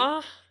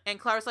 okay. And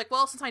Clara's like,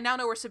 well, since I now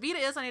know where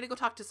Sabita is, I need to go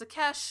talk to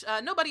Zakesh.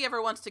 Nobody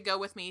ever wants to go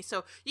with me,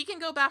 so you can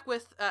go back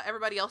with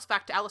everybody else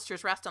back to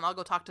Alistair's Rest, and I'll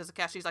go talk to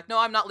Zakesh. She's like, no,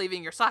 I'm not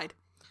leaving your side.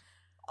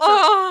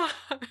 So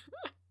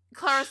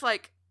Clara's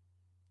like,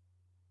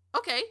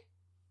 okay,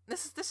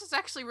 this is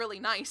actually really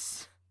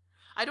nice.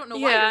 I don't know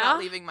why you're not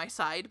leaving my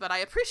side, but I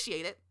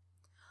appreciate it.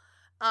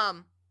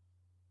 And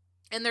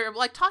they're,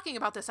 like, talking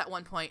about this at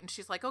one point, and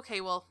she's like,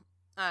 okay, well,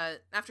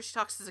 after she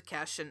talks to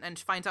Zakesh and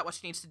finds out what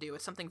she needs to do,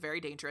 it's something very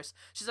dangerous.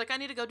 She's like, I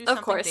need to go do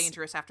something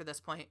dangerous after this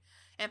point.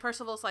 And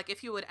Percival's like,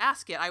 if you would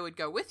ask it, I would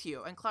go with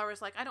you. And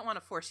Clara's like, I don't want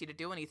to force you to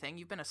do anything.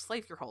 You've been a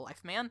slave your whole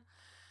life, man.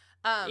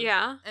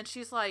 And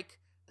she's like,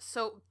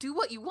 so do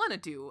what you want to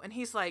do. And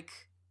he's like,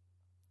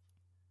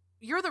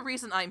 you're the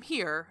reason I'm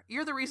here.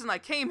 You're the reason I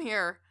came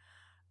here.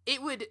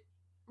 It would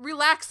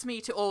relax me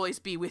to always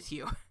be with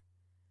you.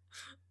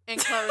 And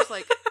Clara's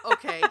like,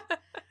 okay.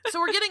 So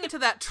we're getting into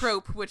that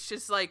trope, which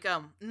is like,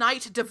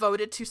 knight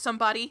devoted to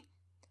somebody.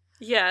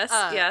 Yes,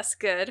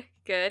 good.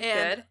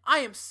 I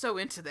am so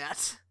into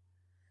that.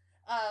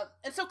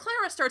 And so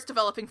Klara starts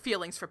developing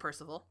feelings for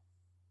Percival.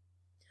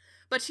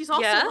 But she's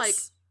also like,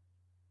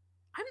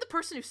 I'm the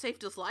person who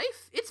saved his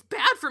life. It's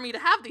bad for me to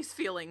have these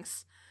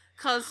feelings.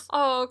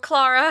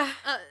 Klara.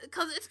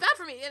 Because it's bad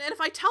for me. And if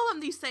I tell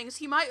him these things,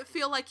 he might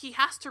feel like he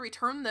has to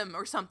return them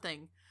or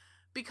something.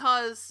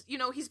 Because, you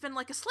know, he's been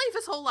like a slave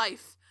his whole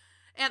life.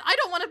 And I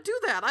don't want to do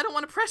that. I don't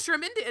want to pressure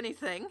him into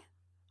anything.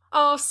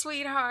 Oh,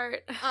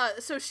 sweetheart.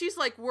 So she's,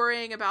 like,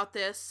 worrying about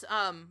this.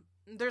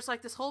 There's,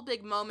 like, this whole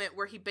big moment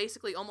where he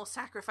basically almost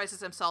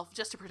sacrifices himself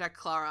just to protect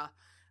Klara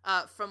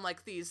from,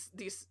 like,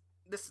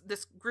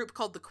 this group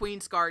called the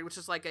Queen's Guard, which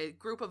is, like, a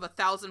group of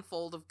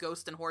 1,000-fold of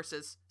ghost and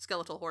horses,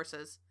 skeletal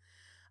horses.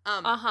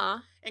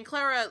 And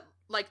Klara,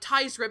 like,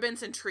 ties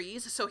ribbons in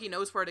trees so he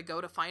knows where to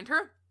go to find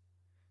her.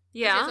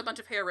 Yeah. She has a bunch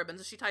of hair ribbons,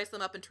 and she ties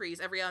them up in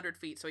trees every 100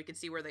 feet so he can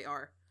see where they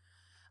are.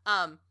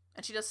 And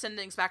she does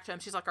sendings back to him.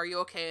 She's like, are you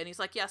okay? And he's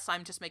like, yes,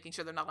 I'm just making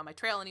sure they're not on my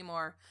trail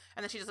anymore.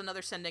 And then she does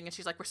another sending, and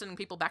she's like, we're sending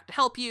people back to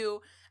help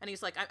you. And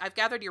he's like, I've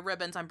gathered your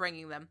ribbons, I'm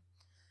bringing them.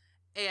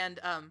 And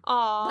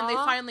when they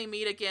finally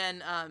meet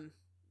again,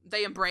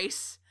 they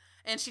embrace,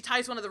 and she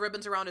ties one of the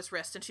ribbons around his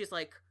wrist, and she's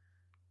like,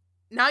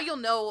 now you'll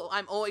know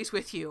I'm always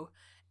with you.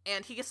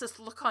 And he gets this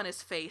look on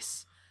his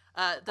face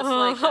that's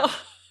like...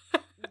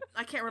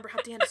 I can't remember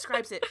how Dan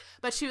describes it,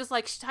 but she was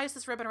like, she ties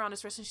this ribbon around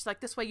his wrist, and she's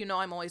like, this way you know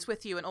I'm always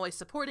with you and always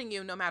supporting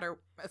you, no matter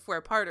if we're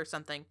apart or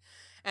something.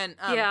 And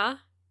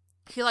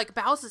he like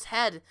bows his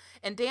head,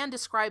 and Dan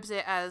describes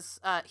it as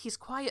he's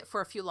quiet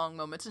for a few long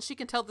moments, and she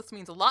can tell this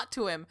means a lot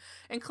to him.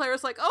 And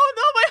Clara's like, oh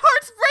no, my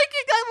heart's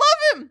breaking, I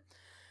love him.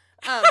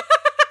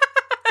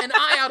 And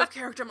I, out of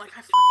character, I'm like,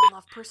 I fucking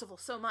love Percival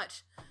so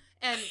much.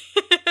 And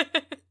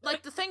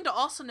like the thing to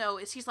also know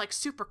is he's like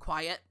super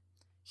quiet.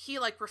 He,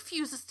 like,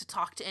 refuses to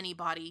talk to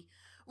anybody,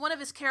 one of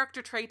his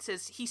character traits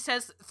is he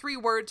says 3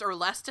 words or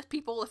less to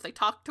people if they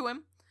talk to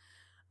him.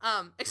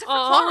 Except for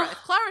Klara. If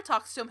Klara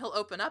talks to him, he'll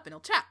open up and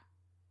he'll chat.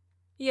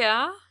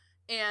 Yeah.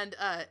 And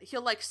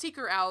he'll, like, seek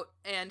her out,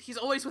 and he's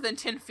always within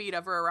 10 feet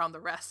of her around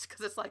the rest,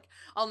 because it's like,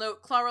 I'll know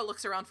Klara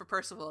looks around for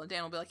Percival, and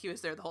Dan will be like, he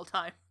was there the whole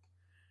time.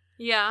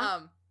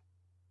 Yeah.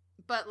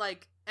 But,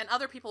 like, and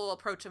other people will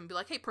approach him and be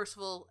like, hey,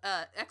 Percival,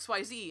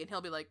 XYZ, and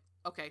he'll be like,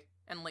 okay,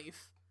 and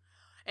leave.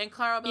 And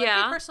Klara will be like,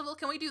 hey, Percival,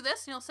 can we do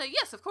this? And he'll say,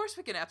 yes, of course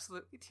we can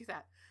absolutely do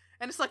that.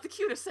 And it's, like, the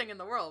cutest thing in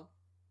the world.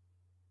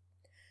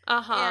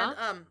 Uh-huh.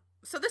 And,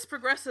 so this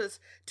progresses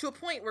to a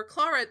point where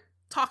Klara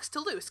talks to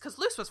Luce, because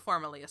Luce was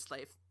formerly a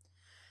slave.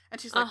 And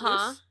she's like,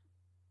 Luce,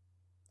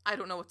 I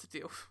don't know what to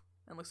do.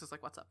 And Luce is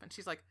like, what's up? And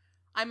she's like,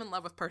 I'm in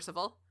love with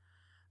Percival.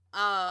 But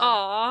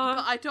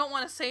I don't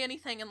want to say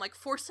anything and, like,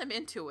 force him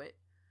into it.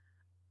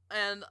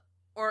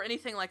 Or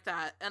anything like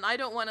that. And I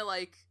don't want to,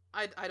 like,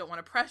 I don't want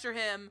to pressure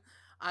him.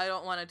 I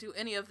don't want to do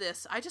any of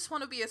this. I just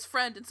want to be his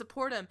friend and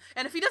support him.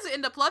 And if he doesn't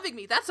end up loving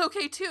me, that's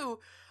okay too.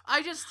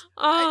 I'm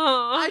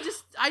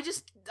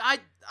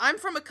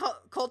from a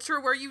culture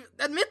where you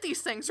admit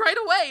these things right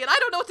away, and I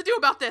don't know what to do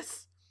about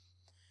this.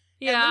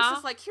 Yeah. And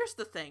Luce's like, here's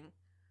the thing.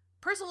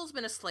 Percival's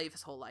been a slave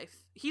his whole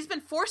life. He's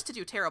been forced to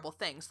do terrible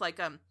things. Like,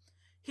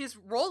 his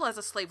role as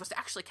a slave was to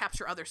actually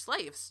capture other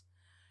slaves.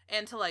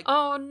 And to, like,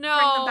 bring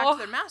them back to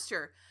their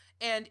master.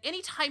 And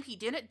anytime he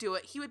didn't do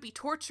it, he would be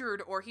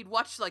tortured, or he'd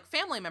watch, like,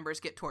 family members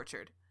get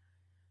tortured.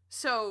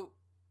 So,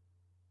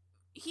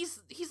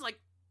 he's like,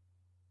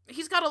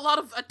 he's got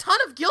a ton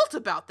of guilt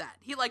about that.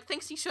 He, like,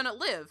 thinks he shouldn't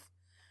live.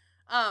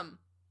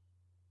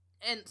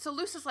 And so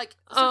Luce is like,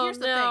 so here's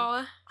the thing.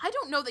 I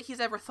don't know that he's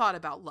ever thought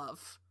about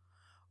love,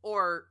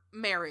 or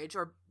marriage,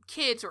 or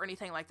kids, or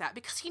anything like that,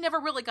 because he never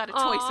really got a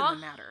choice in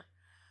the matter.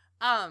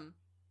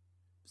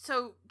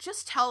 So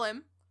just tell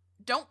him,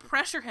 don't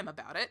pressure him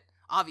about it,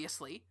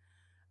 obviously.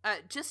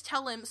 Just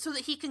tell him so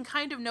that he can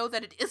kind of know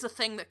that it is a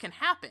thing that can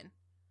happen.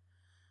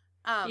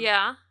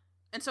 Yeah.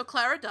 And so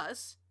Klara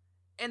does.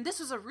 And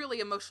this is a really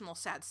emotional,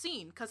 sad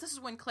scene, because this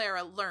is when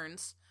Klara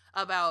learns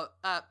about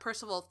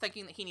Percival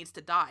thinking that he needs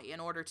to die in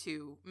order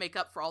to make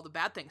up for all the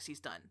bad things he's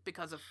done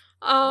because of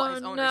what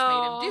his owners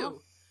made him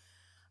do.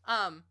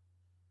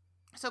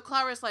 So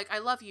Clara's like, I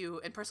love you,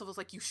 and Percival's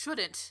like, you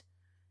shouldn't.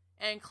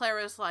 And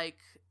Clara's like,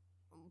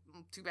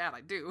 too bad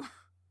I do.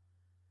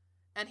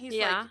 And he's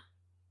like,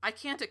 I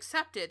can't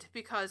accept it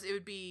because it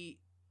would be,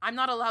 I'm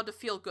not allowed to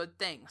feel good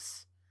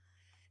things.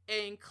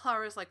 And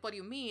Clara's like, what do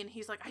you mean?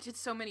 He's like, I did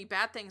so many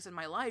bad things in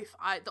my life.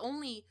 The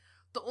only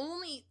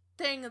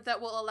thing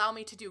that will allow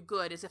me to do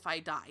good is if I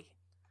die.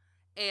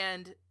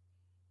 And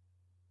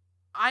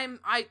I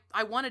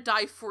want to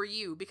die for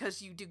you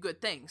because you do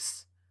good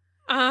things.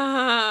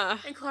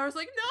 And Clara's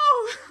like,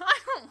 no, I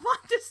don't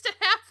want this to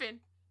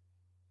happen.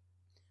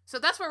 So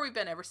that's where we've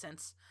been ever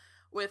since.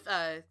 With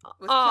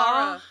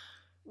Klara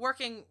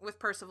working with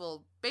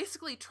Percival,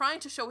 basically trying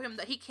to show him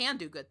that he can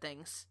do good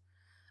things.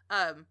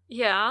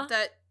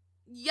 That,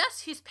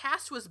 yes, his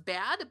past was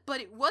bad,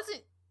 but it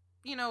wasn't,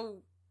 he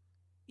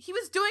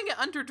was doing it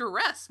under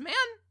duress, man.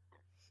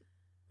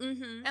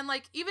 Mm-hmm. And,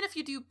 like, even if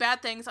you do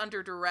bad things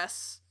under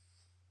duress,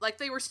 like,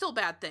 they were still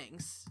bad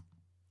things.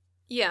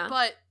 Yeah.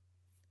 But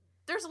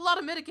there's a lot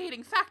of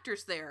mitigating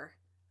factors there.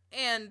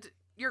 And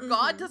your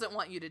god doesn't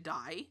want you to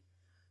die.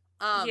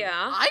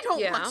 I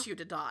don't want you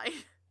to die.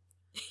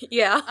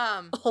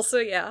 Also,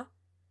 yeah.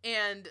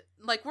 And,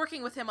 like,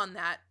 working with him on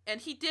that,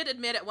 and he did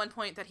admit at one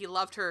point that he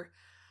loved her,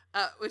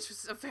 which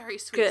was a very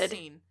sweet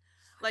scene.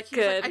 Like,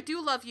 he's like, I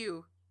do love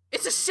you.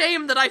 It's a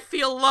shame that I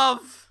feel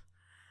love.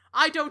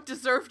 I don't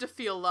deserve to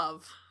feel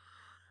love.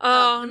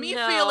 Me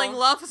feeling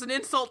love is an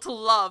insult to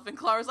love. And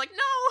Clara's like, no,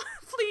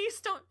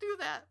 please don't do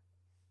that.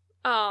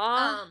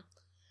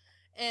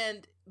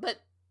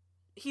 But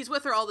he's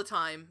with her all the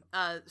time.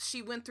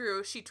 She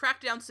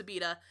tracked down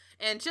Sabita,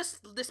 and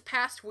just this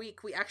past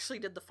week, we actually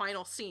did the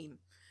final scene,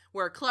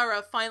 where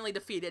Klara finally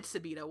defeated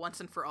Sabita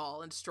once and for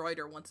all, and destroyed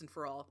her once and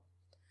for all.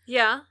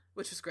 Yeah.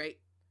 Which was great.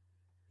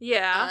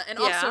 Yeah. And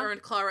also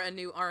earned Klara a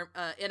new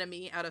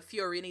enemy out of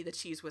Fiorini, the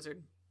cheese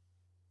wizard.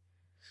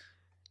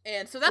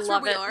 And so that's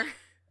where we are.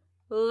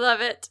 Love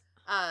it.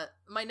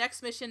 My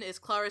next mission is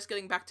Clara's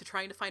getting back to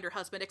trying to find her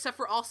husband, except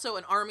for also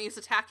an army is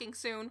attacking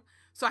soon.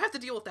 So I have to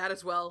deal with that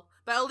as well.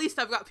 But at least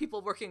I've got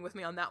people working with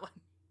me on that one.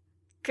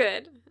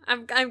 Good.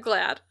 I'm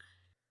glad.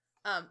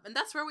 And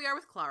that's where we are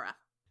with Klara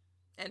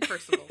and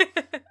Percival.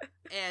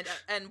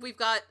 and we've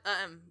got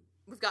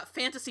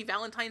Fantasy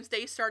Valentine's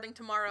Day starting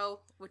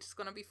tomorrow, which is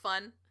going to be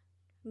fun.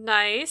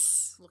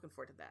 Nice. Looking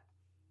forward to that.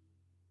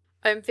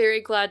 I'm very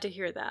glad to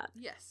hear that.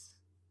 Yes.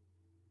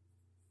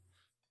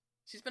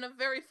 She's been a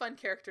very fun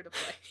character to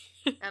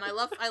play. And I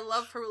love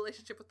her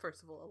relationship with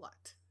Percival a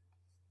lot.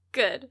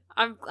 Good.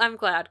 I'm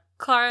glad.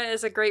 Klara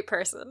is a great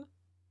person.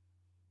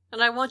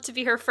 And I want to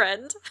be her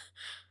friend.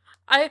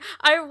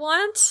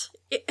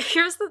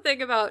 Here's the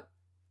thing about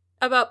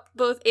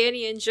both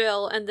Annie and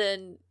Jill, and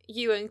then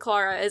you and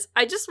Klara, is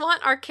I just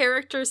want our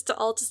characters to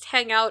all just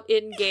hang out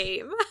in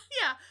game.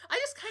 Yeah, I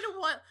just kind of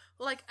want,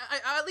 Like,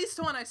 I at least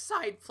want a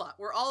side plot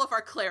where all of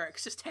our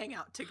clerics just hang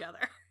out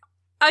together.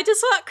 I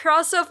just want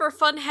crossover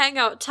fun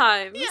hangout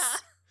times. Yeah.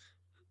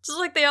 Just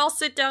like they all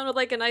sit down with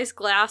like a nice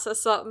glass of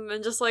something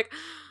and just like,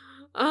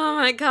 oh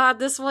my god,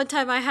 this one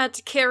time I had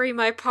to carry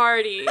my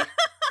party.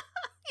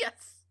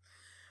 Yes.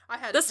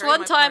 This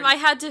one time I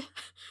had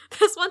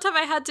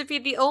to be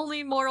the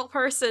only moral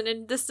person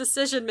in this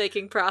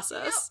decision-making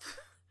process. Yep.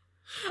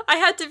 I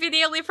had to be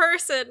the only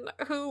person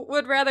who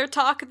would rather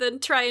talk than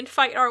try and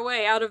fight our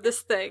way out of this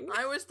thing.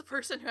 I was the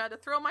person who had to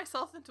throw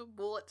myself into a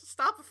bullet to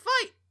stop a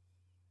fight.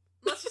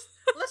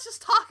 Let's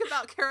just talk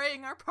about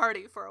carrying our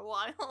party for a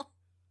while.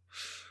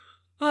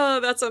 Oh,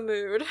 that's a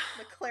mood.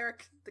 The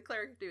cleric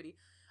duty.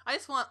 I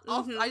just want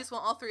all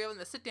three of them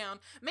to sit down,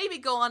 maybe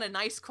go on a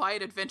nice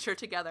quiet adventure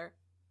together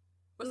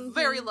with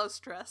very low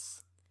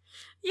stress.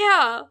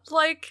 Yeah,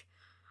 like,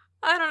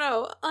 I don't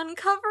know,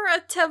 uncover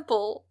a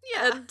temple.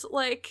 Yeah. And,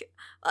 like,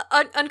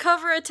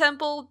 uncover a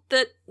temple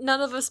that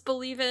none of us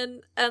believe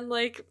in and,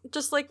 like,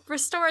 just, like,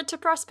 restore it to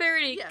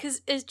prosperity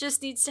because it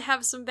just needs to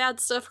have some bad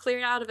stuff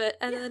cleared out of it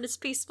and then it's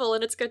peaceful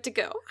and it's good to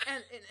go.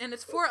 And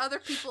it's for other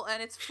people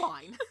and it's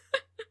fine.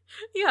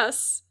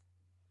 Yes.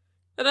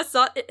 And that's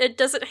not, it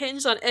doesn't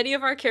hinge on any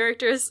of our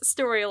characters'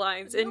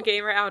 storylines in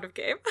game or out of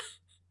game.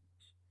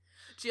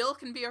 Jill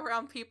can be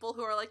around people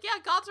who are like,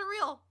 yeah, gods are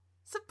real.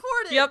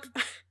 Support it. Yep.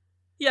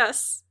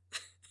 Yes.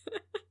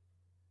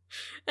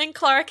 And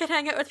Klara can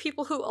hang out with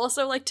people who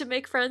also like to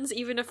make friends,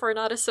 even if we're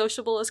not as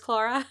sociable as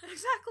Klara.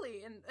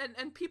 Exactly.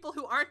 And people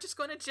who aren't just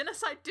going to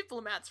genocide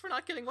diplomats for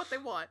not getting what they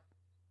want.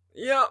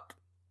 Yep.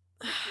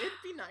 It'd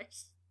be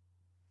nice.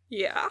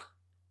 Yeah.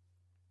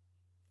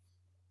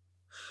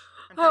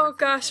 Oh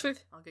gosh,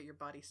 I'll get your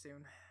body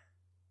soon.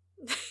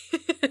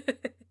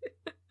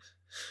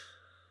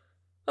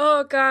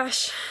 Oh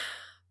gosh.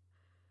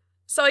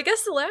 So I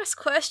guess the last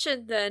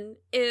question then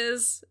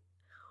is,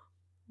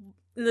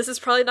 and this is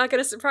probably not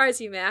going to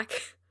surprise you,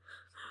 Maq,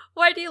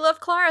 why do you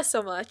love Klara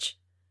so much?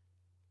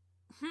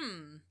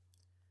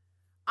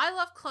 I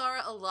love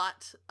Klara a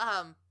lot,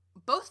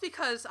 both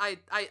because I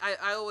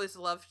always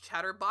love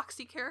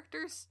chatterboxy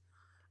characters,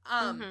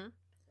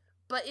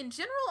 but in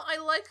general I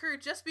like her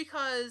just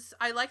because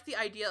I like the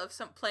idea of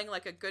playing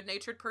like a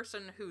good-natured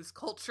person whose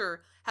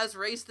culture has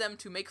raised them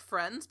to make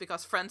friends,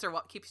 because friends are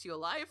what keeps you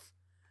alive.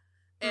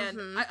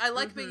 And I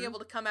like being able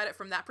to come at it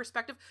from that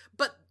perspective,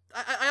 but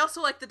I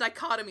also like the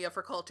dichotomy of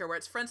her culture, where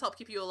it's friends help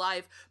keep you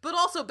alive, but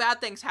also bad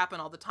things happen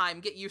all the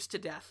time. Get used to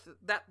death.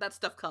 That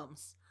stuff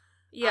comes.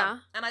 Yeah.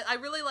 And I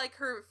really like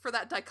her for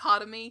that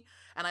dichotomy,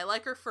 and I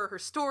like her for her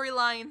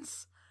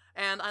storylines,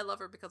 and I love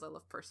her because I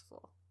love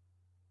Percival.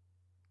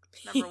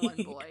 Number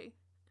one boy.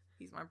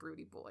 He's my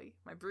broody boy.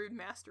 My brood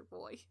master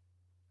boy.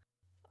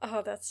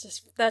 Oh, that's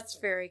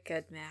very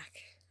good,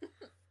 Maq.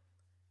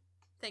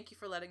 Thank you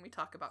for letting me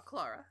talk about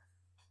Klara.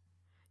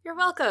 You're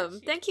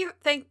welcome. Thank you.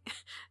 Thank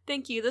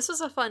you. This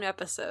was a fun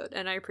episode,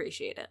 and I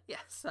appreciate it.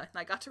 Yes, and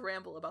I got to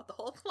ramble about the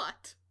whole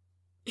plot.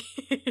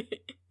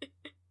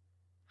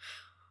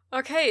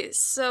 Okay,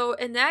 so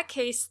in that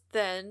case,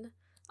 then,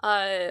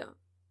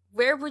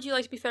 where would you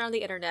like to be found on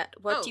the internet?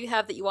 What do you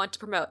have that you want to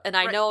promote? And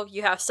I know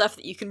you have stuff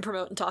that you can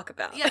promote and talk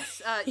about.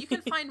 Yes, you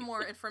can find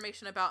more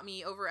information about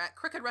me over at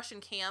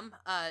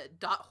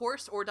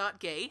crookedrussiancam.horse or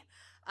 .gay.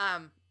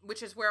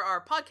 Which is where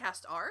our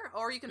podcasts are,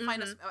 or you can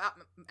find us.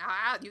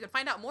 You can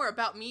find out more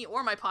about me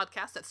or my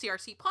podcast at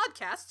CRC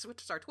Podcasts,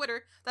 which is our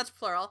Twitter. That's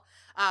plural.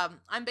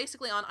 I'm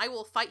basically on I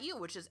Will Fight You,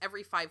 which is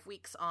every 5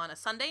 weeks on a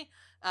Sunday,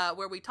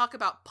 where we talk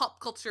about pop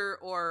culture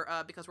or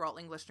because we're all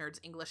English nerds,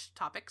 English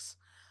topics.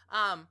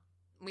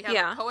 We have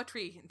a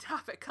poetry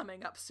topic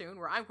coming up soon,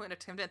 where I'm going to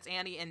convince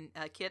Annie and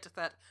Kit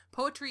that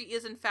poetry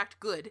is in fact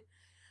good.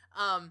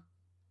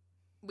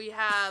 We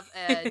have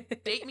a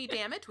Date Me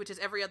Damn It, which is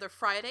every other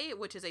Friday,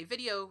 which is a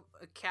video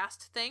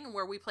cast thing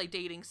where we play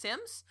dating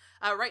sims.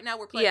 Right now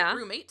we're playing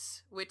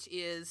Roommates, which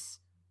is...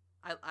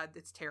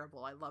 it's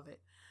terrible. I love it.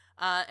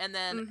 And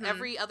then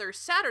every other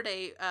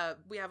Saturday,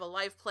 we have a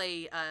live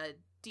play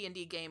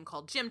D&D game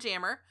called Gym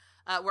Jammer,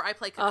 where I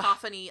play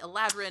Cacophony, a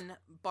Ladrin,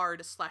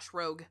 Bard /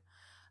 Rogue.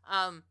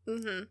 And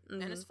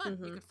it's fun.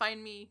 You can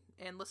find me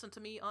and listen to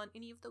me on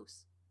any of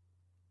those.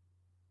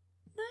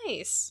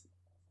 Nice.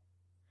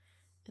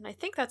 And I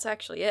think that's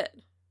actually it.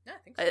 Yeah, I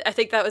think so. I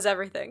think that was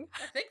everything.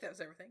 I think that was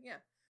everything, yeah.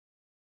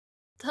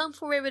 The Home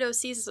for Wayward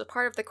OCs is a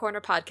part of the Corner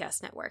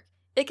Podcast Network.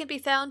 It can be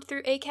found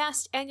through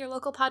Acast and your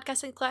local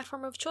podcasting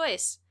platform of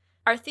choice.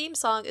 Our theme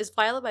song is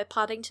Viola by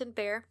Poddington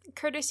Bear,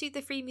 courtesy of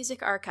the Free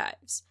Music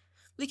Archives.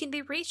 We can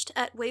be reached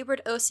at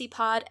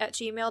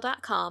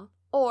waywardocpod@gmail.com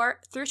or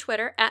through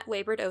Twitter at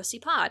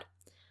waywardocpod.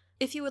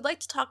 If you would like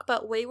to talk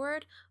about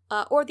Wayward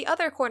or the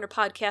other Corner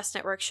Podcast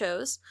Network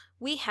shows,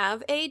 we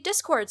have a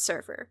Discord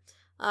server.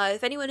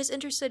 If anyone is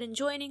interested in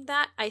joining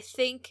that, I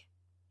think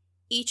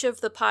each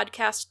of the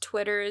podcast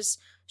Twitters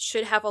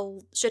should have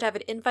an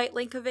invite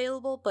link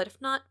available, but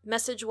if not,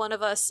 message one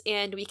of us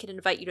and we can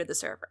invite you to the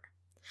server.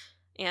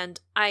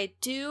 And I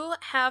do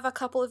have a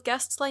couple of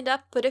guests lined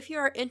up, but if you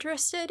are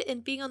interested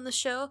in being on the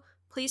show,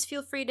 please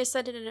feel free to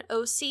send in an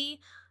OC.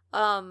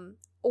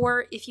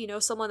 or if you know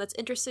someone that's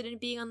interested in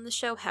being on the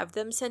show, have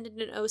them send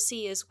in an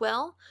OC as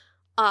well.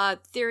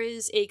 There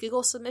is a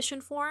Google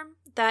submission form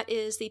that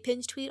is the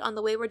pinned tweet on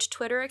the Wayward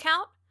Twitter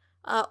account,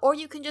 or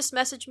you can just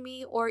message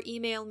me or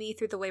email me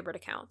through the Wayward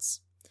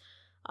accounts.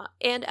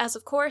 And as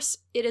of course,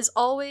 it is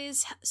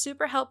always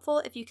super helpful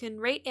if you can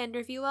rate and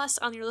review us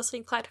on your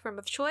listening platform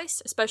of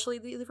choice, especially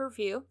leave a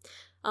review,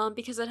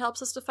 because it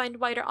helps us to find a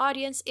wider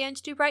audience and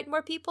to brighten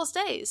more people's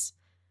days.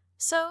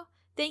 So,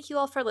 thank you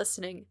all for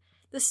listening.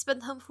 This has been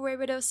the Home for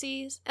Wayward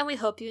OCs, and we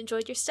hope you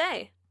enjoyed your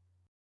stay.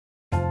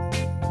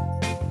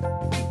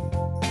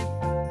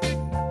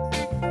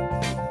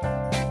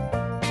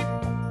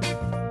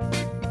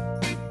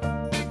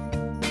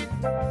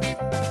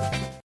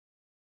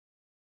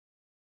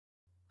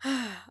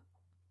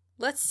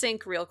 Let's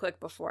sync real quick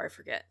before I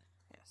forget.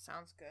 Yeah,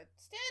 sounds good.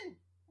 Sten,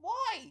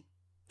 why?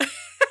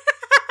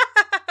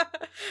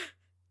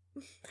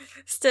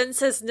 Sten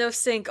says no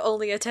sync,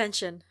 only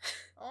attention.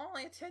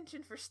 Only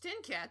attention for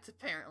Sten cats,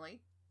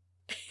 apparently.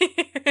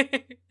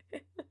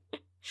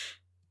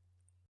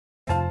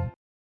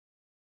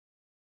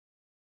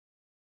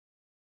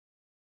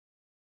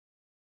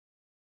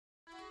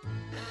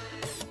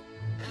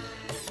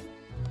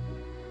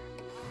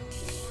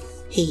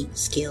 Hey,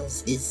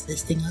 Scales, is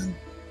this thing on?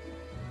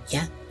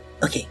 Yeah?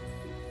 Okay.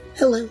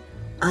 Hello,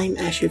 I'm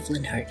Asher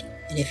Flintheart,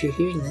 and if you're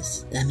hearing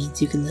this, that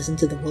means you can listen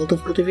to the World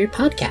of Wildevere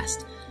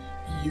podcast.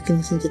 You can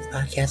listen to the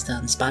podcast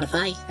on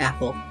Spotify,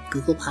 Apple,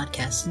 Google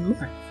Podcasts, and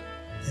more.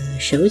 The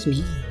show is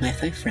me, my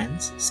 5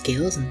 friends,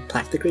 Scales and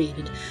Plaque the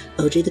Created,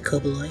 OJ the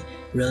Koboloi,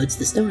 Rhodes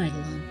the Snow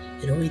Eidolon,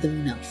 and Ori the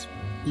Moon Elf.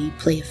 We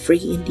play a free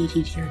indie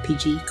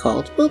TTRPG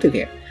called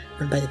Wildevere,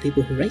 run by the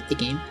people who write the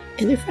game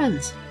and their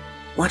friends.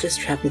 Watch us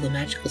travel the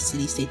magical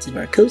city-states of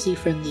our cozy,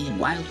 friendly, and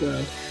wild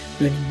world,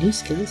 learning new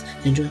skills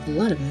and enjoying a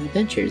lot of new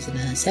adventures in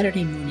a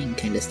Saturday morning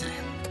kind of style.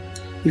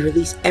 We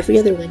release every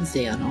other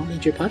Wednesday on all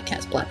major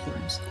podcast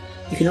platforms.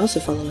 You can also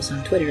follow us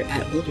on Twitter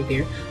at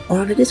Wildevere, or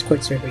on a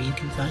Discord server you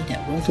can find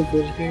at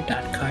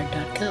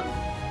worldofwildevere.card.co.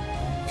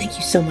 Thank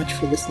you so much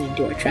for listening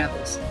to our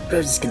travels.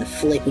 Rose is gonna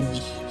flip when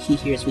he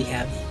hears we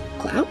have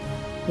clout?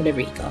 Whatever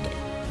he called it.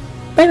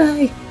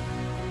 Bye-bye!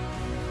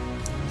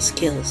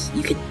 Skills,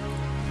 you can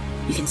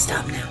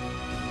stop now.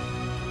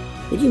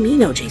 What do you mean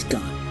OJ's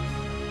gone?